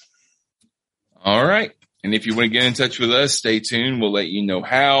PlanetRise. All right. And if you want to get in touch with us, stay tuned. We'll let you know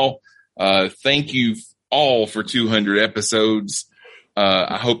how. Thank you all for 200 episodes.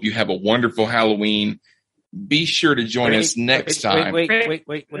 I hope you have a wonderful Halloween. Be sure to join us next time. Wait.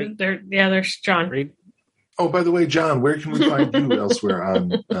 There's John. Oh, by the way, John, where can we find you elsewhere on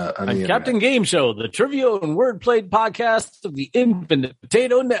the Captain Game Show, the trivia and wordplay podcast of the Infinite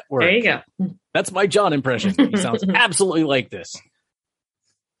Potato Network. There you go. That's my John impression. He sounds absolutely like this.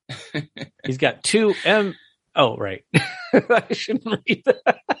 He's got two M. Oh, right. I shouldn't read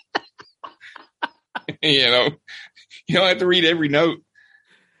that. You don't have to read every note.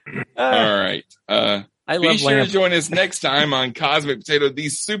 All right. Be sure to join us next time on Cosmic Potato, the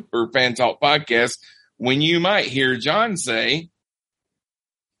Super Fan Talk podcast, when you might hear John say,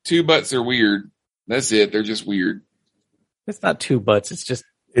 2 butts are weird. That's it. They're just weird. It's not 2 butts. It's just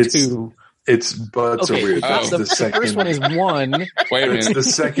 2. It's butts are weird. That's the second. First one is 1. Wait a minute. It's the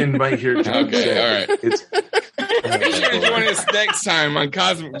second might hear John say. All right. Be sure to join us next time on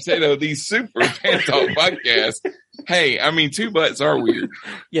Cosmic Potato, the Super Fan Talk podcast. Hey, 2 butts are weird.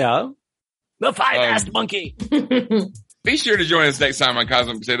 Yeah. The 5-assed monkey. Be sure to join us next time on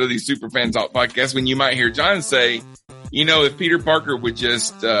Cosmic Potato, the Super Fan Talk podcast, when you might hear John say, if Peter Parker would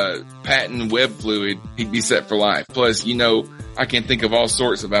just patent web fluid, he'd be set for life. Plus, I can think of all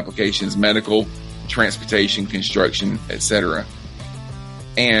sorts of applications, medical, transportation, construction, etc.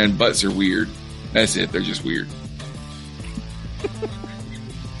 And butts are weird. That's it. They're just weird.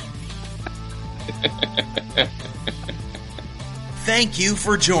 Thank you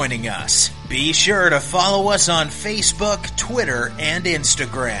for joining us. Be sure to follow us on Facebook, Twitter, and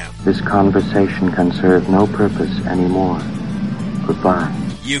Instagram. This conversation can serve no purpose anymore. Goodbye.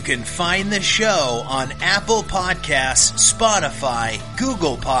 You can find the show on Apple Podcasts, Spotify,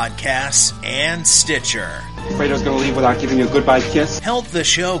 Google Podcasts, and Stitcher. Fredo's going to leave without giving you a goodbye kiss. Help the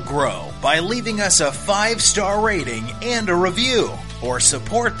show grow by leaving us a 5-star rating and a review. Or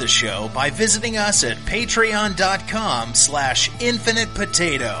support the show by visiting us at patreon.com/Infinite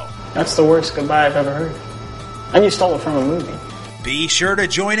Potato. That's the worst goodbye I've ever heard. And you stole it from a movie. Be sure to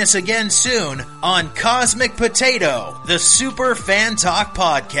join us again soon on Cosmic Potato, the Super Fan Talk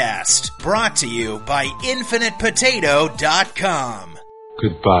podcast, brought to you by InfinitePotato.com.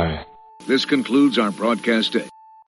 Goodbye. This concludes our broadcast day.